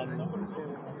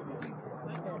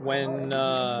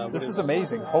 This is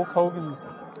amazing. Hulk Hogan's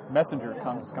messenger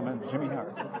comes coming. Jimmy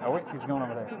Hart. Oh wait, he's going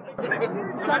over there.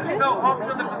 Let you know Hulk's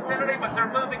in the vicinity, but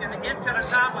they're moving an inch at a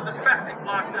time with the traffic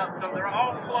blocked up, so they're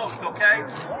all close, okay?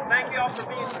 Thank you all for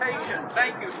being patient.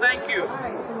 Thank you.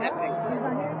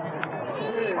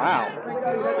 Wow.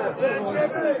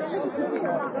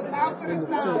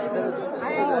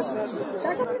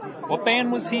 What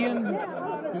band was he in?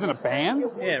 He was in a band?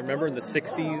 Yeah, remember in the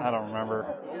 60s? I don't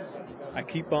remember. I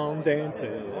keep on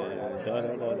dancing.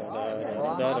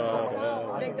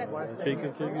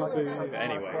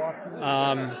 Anyway.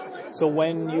 So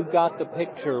when you got the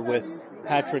picture with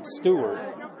Patrick Stewart,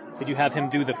 did you have him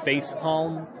do the face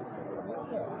palm?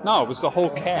 No, it was the whole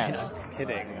cast. I'm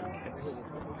kidding.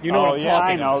 You know what I'm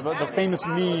talking about. I know. The famous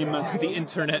meme. The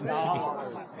internet meme.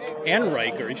 And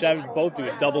Riker. You should have them both do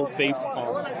a double face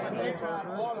palm.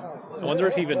 I wonder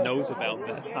if he even knows about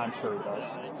that. I'm sure he does.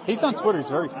 He's on Twitter. He's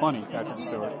very funny, Patrick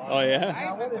Stewart. Oh,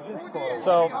 yeah?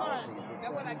 So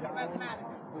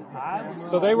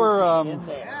they were,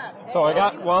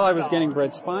 while I was getting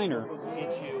Brent Spiner,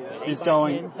 he's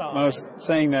going, when I was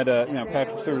saying that,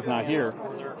 Patrick Stewart's not here,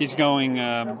 he's going,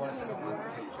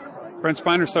 Brent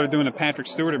Spiner started doing a Patrick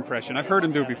Stewart impression. I've heard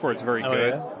him do it before. It's very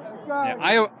good.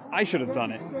 Yeah, I should have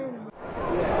done it.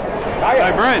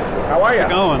 Hi, Brent. How are you?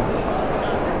 How's it going?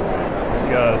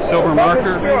 silver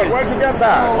marker. Stuart, where'd you get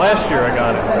that? Last year I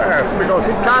got it. Yes, because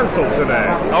he cancelled today.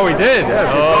 Oh, he did?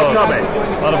 Yes, he's not coming.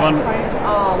 A lot of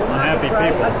unhappy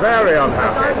people. Very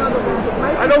unhappy.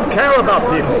 I don't care about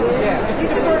people. You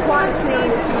should just watch the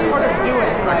sort of do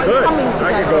it. I could. I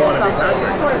could go on and be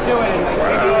Patrick. Sort of do it.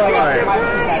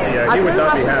 Yeah, he would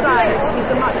not be happy.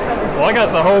 Well, I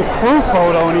got the whole crew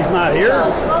photo and he's not here. Oh,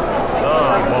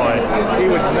 boy. He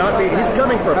would not be. He's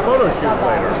coming for a photo shoot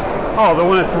later. Oh, the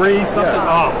one at 3 something? Yeah.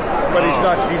 Oh. But he's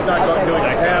not doing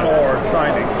a panel or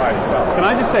signing by himself. Can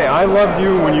I just say, I loved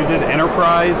you when you did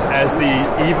Enterprise as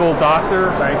the evil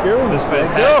doctor. Thank you. It was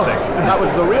fantastic. That was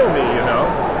the real me, you know.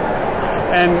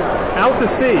 And Out to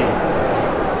Sea.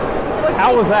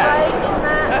 How was that?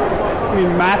 I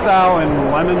mean, Mathau and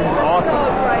Lemon, awesome.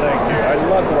 Thank you. I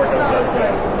love working on those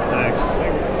things. Thanks.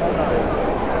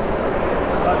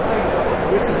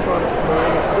 This is from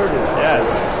Marina Sirtis. Yes.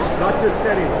 Not just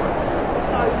anyone.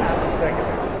 Thank you.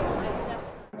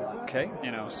 Okay,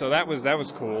 so that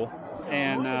was cool,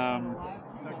 and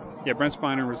Brent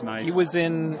Spiner was nice. He was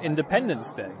in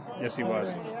Independence Day. Yes, he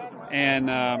was. And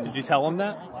did you tell him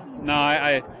that? No,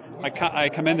 I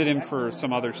commended him for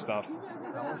some other stuff.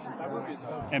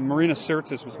 And Marina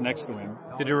Sirtis was next to him.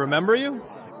 Did he remember you?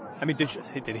 I mean,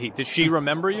 did she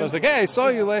remember you? So I was like, hey, I saw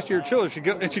you last year at Chiller.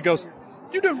 And she goes,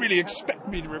 you don't really expect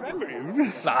me to remember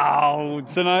you. Oh.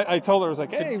 So then I told her, I was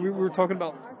like, hey, we were talking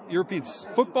about European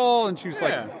football, and she was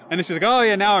like, and then she's like, oh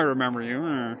yeah, now I remember you.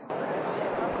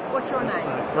 What's your name?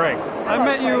 Greg. I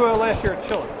met you last year at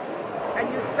Chiller. And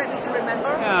you expect me to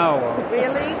remember? No.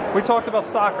 Really? We talked about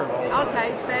soccer the whole time.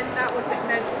 Okay, then that would be,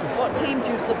 then what team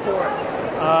do you support?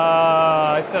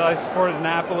 I said I supported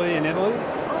Napoli in Italy.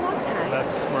 Oh, okay.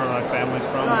 That's where my family's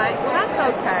from. Right, well that's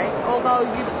okay. Although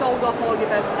you've sold off all your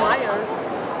best players.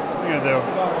 What are you going to do?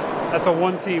 That's a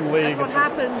one-team league. That's what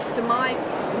happens to my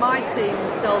team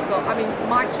sells off. I mean,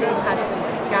 my team had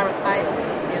Gareth Bale,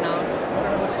 you know.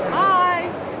 Bye!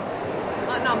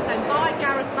 No, I'm saying bye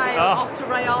Gareth Bale, off to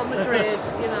Real Madrid,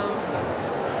 you know.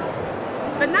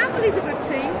 But Napoli's a good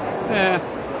team. Yeah.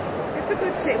 It's a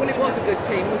good team. Well, it was a good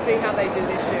team. We'll see how they do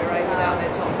this year, without their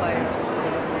top players.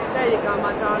 There you go,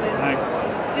 my darling. Thanks.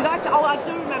 I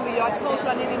do remember you. I told you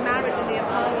I nearly married in the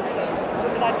Impala team.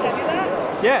 Did I tell you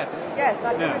that? Yes. Yes,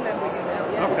 I do remember you now.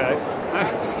 Yeah. Okay.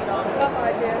 Thanks.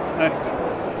 Bye-bye, dear. Thanks.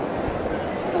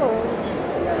 Hello.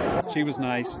 She was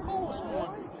nice.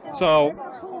 So,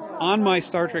 on my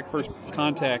Star Trek First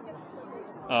Contact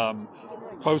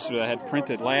poster that I had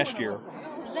printed last year,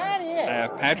 I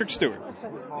have Patrick Stewart,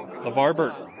 LeVar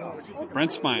Burton,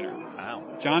 Brent Spiner,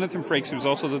 Jonathan Frakes, who's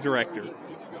also the director,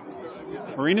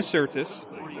 Marina Sirtis,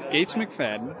 Gates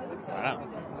McFadden. Wow.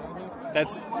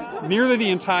 That's nearly the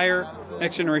entire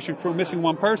Next Generation crew, missing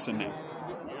one person now.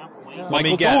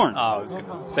 Michael Dorn. I was going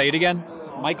to say it again.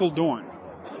 Michael Dorn.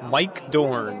 Mike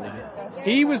Dorn.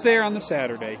 He was there on the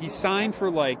Saturday. He signed for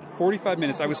like 45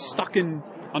 minutes. I was stuck in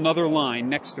another line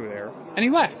next to there. And he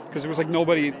left because there was like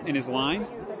nobody in his line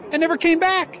and never came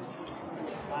back.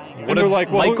 What they're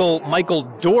like, well, Michael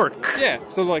Dork. Yeah.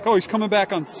 So they're like, oh, he's coming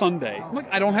back on Sunday. I'm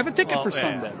like, I don't have a ticket for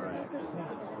Sunday.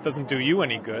 Doesn't do you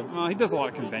any good. He does a lot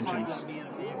of conventions.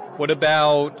 What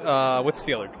about, what's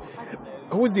the other?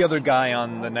 Who was the other guy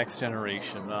on the Next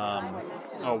Generation?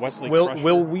 Wesley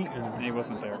Will Wheaton. He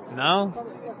wasn't there. No?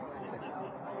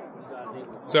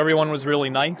 So everyone was really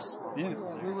nice? Yeah.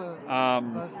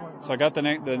 So I got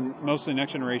the mostly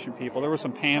Next Generation people. There were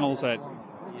some panels that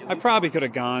I probably could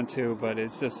have gone to, but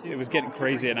it was getting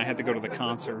crazy and I had to go to the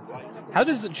concert. How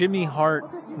does Jimmy Hart,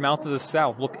 Mouth of the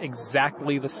South, look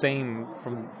exactly the same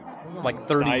from like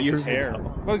 30 years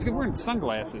ago? Well, he's wearing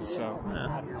sunglasses, so.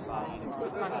 Yeah.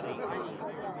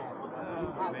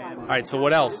 All right, so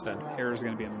what else then? Hair is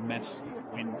going to be a mess.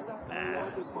 You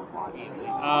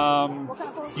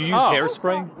use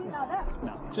hairspray?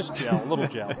 No, just gel, a little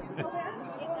gel.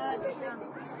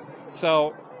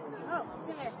 So,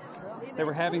 they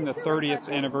were having the 30th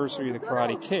anniversary of the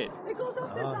Karate Kid.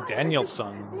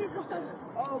 Danielson.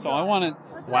 So I wanted...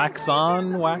 Wax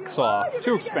on, wax off.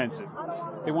 Too expensive.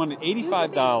 They wanted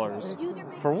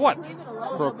 $85. For what?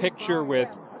 For a picture with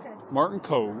Martin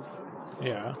Kove.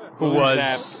 Yeah. Who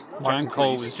was... Martin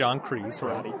Kove is John Kreese.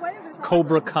 Karate.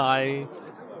 Cobra Kai.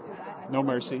 No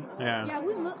Mercy. Yeah.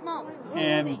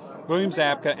 And William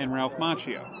Zabka and Ralph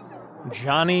Macchio.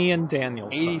 Johnny and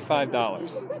Danielson. $85.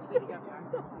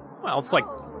 Well, it's like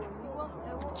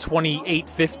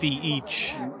 $28.50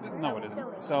 each. No, it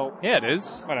isn't. So yeah, it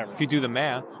is. Whatever. If you do the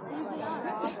math.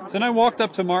 So then I walked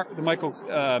up to Martin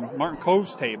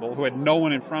Kove's table, who had no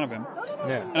one in front of him.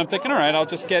 Yeah. And I'm thinking, all right, I'll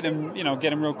just get him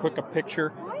real quick a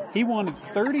picture. He wanted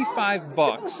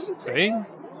 $35. See?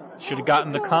 Should have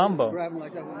gotten the combo.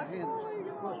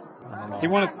 He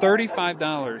wanted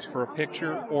 $35 for a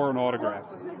picture or an autograph.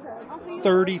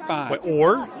 35. Wait,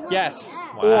 or? Yes.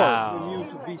 Wow.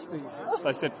 So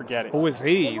I said, forget it. Who is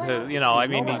he? He was in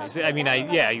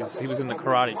the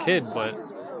Karate Kid, but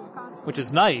which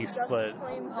is nice, but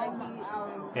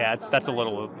yeah, that's a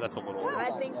little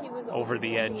over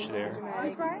the edge there.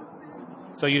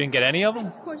 So you didn't get any of them?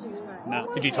 Of course he was crying. No.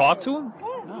 Did you talk to him?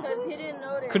 Because he didn't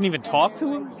know that. Couldn't even talk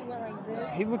to him? He went like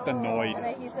this. He looked annoyed. And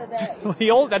then he said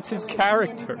that. That's his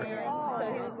character. So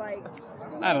he was like.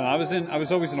 I don't know. I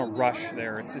was always in a rush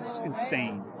there. It's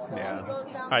insane. Yeah.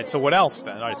 All right. So what else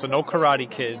then? All right. So no Karate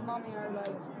Kid.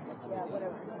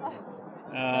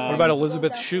 What about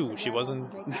Elizabeth Shue? She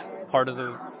wasn't part of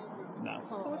the. No.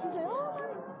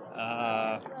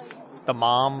 The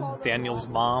mom, Daniel's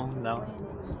mom. No.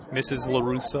 Mrs.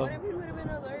 LaRusso.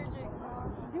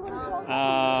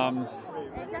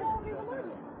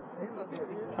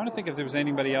 Trying to think if there was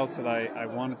anybody else that I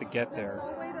wanted to get there.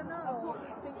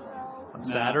 On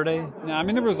Saturday? No, I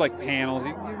mean there was like panels.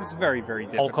 It was very, very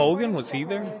difficult. Hulk Hogan, was he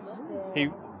there?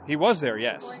 He was there,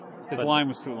 yes. His line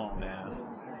was too long. Yeah.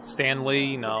 Stan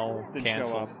Lee, no, Didn't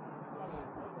canceled. show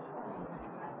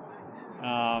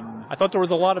up. I thought there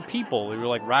was a lot of people. We were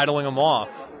like rattling them off.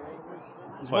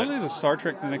 It was mostly the Star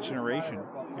Trek The Next Generation.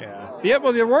 Yeah. Yeah,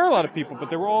 well, there were a lot of people, but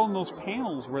they were all in those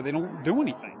panels where they don't do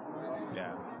anything.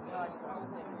 Yeah.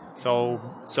 So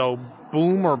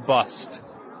boom or bust?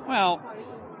 Well,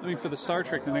 I mean, for the Star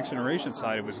Trek The Next Generation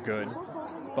side, it was good.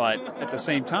 But at the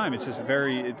same time, it's just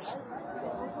it's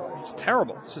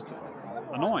terrible. It's just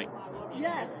annoying.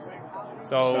 Yes.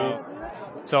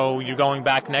 So you're going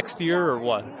back next year or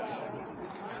what?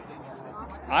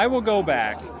 I will go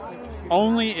back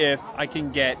only if I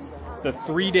can get the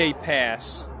 3-day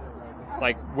pass,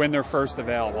 like when they're first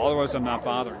available. Otherwise, I'm not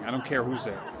bothering. I don't care who's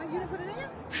there.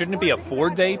 Shouldn't it be a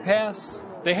 4-day pass?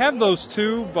 They have those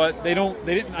too, but they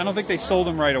didn't. I don't think they sold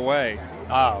them right away.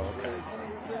 Oh, okay.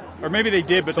 Or maybe they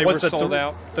did, but So they were what's the sold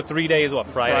out. The 3 days, what,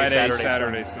 Friday,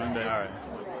 Saturday, Sunday. All right.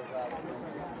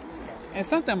 And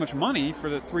it's not that much money for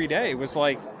the 3-day. It was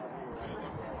like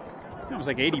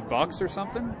 $80 or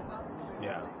something.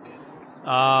 Yeah.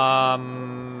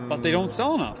 But they don't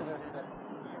sell enough.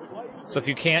 So if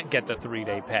you can't get the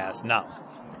 3-day pass, no,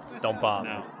 don't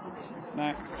bother.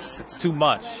 No. It's too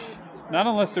much. Not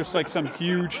unless there's like some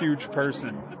huge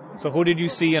person. So who did you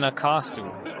see in a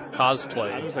costume?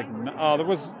 Cosplay? I was like,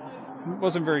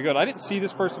 wasn't very good. I didn't see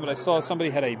this person, but I saw somebody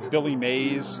had a Billy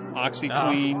Mays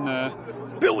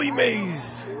OxyClean. Billy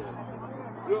Mays.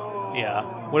 Yeah.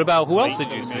 What about who else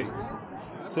did you see?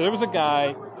 So there was a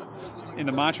guy in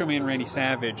the Macho Man Randy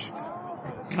Savage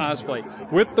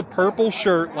cosplay with the purple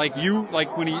shirt, when you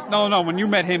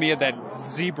met him, he had that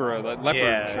zebra, that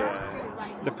leopard shirt. Yeah.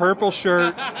 The purple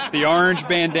shirt, the orange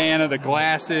bandana, the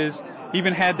glasses. He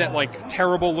even had that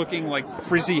terrible looking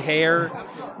frizzy hair.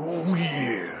 Oh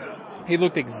yeah. He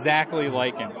looked exactly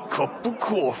like him. Cup of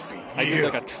coffee. I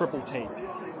did a triple take.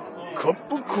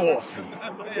 Cup of coffee.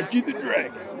 Ricky the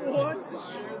Dragon. What?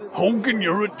 Hogan,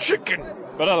 you're a chicken.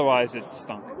 But otherwise, it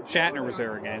stunk. Shatner was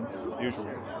there again,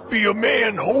 usually. Be a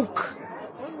man, Hulk.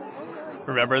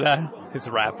 Remember that? His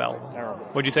rap album. Terrible.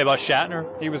 What'd you say about Shatner?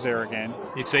 He was there again.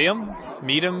 You see him?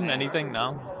 Meet him? Anything?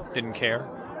 No? Didn't care?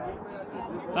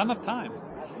 Not enough time.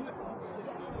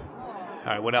 All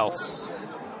right, what else?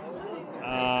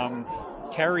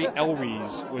 Carrie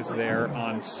Elries was there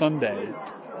on Sunday.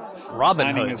 Robin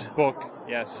signing Hood. his book.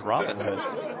 Yes. Robin Hood.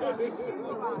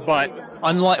 But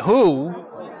unlike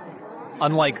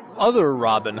other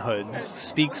Robin Hoods,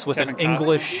 speaks with Kevin an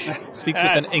English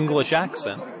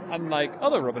accent. Unlike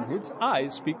other Robin Hoods, I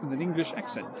speak with an English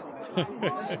accent.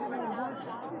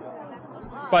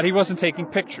 But he wasn't taking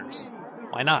pictures.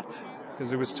 Why not? Because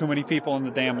there was too many people in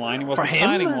the damn line. He wasn't For him?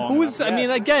 signing long Who is? enough. I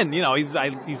mean, again,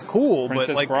 he's cool,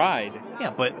 Princess but Bride.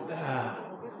 Yeah, but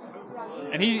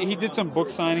and he did some book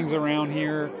signings around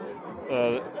here.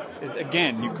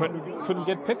 Again, you couldn't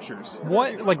get pictures.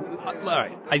 What? All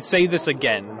right, I say this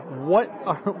again.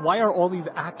 Why are all these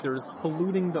actors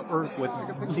polluting the earth with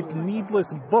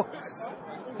needless books?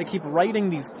 They keep writing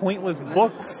these pointless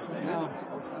books.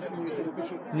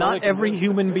 Not every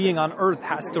human being on earth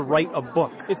has to write a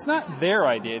book. It's not their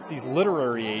idea. It's these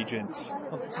literary agents.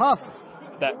 Tough.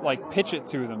 That pitch it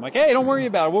to them. Hey, don't worry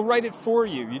about it. We'll write it for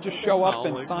you. You just show up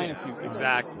and sign a few things.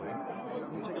 Exactly.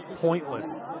 It's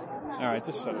pointless. All right,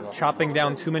 just shut it off. Chopping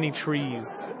down too many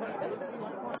trees.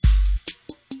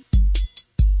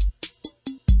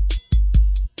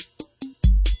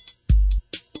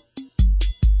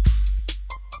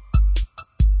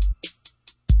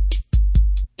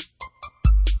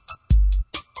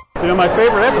 You know, my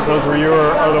favorite episodes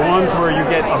are the ones where you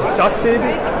get abducted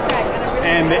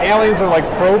and the aliens are like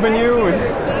probing you. You're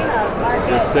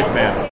a sick man.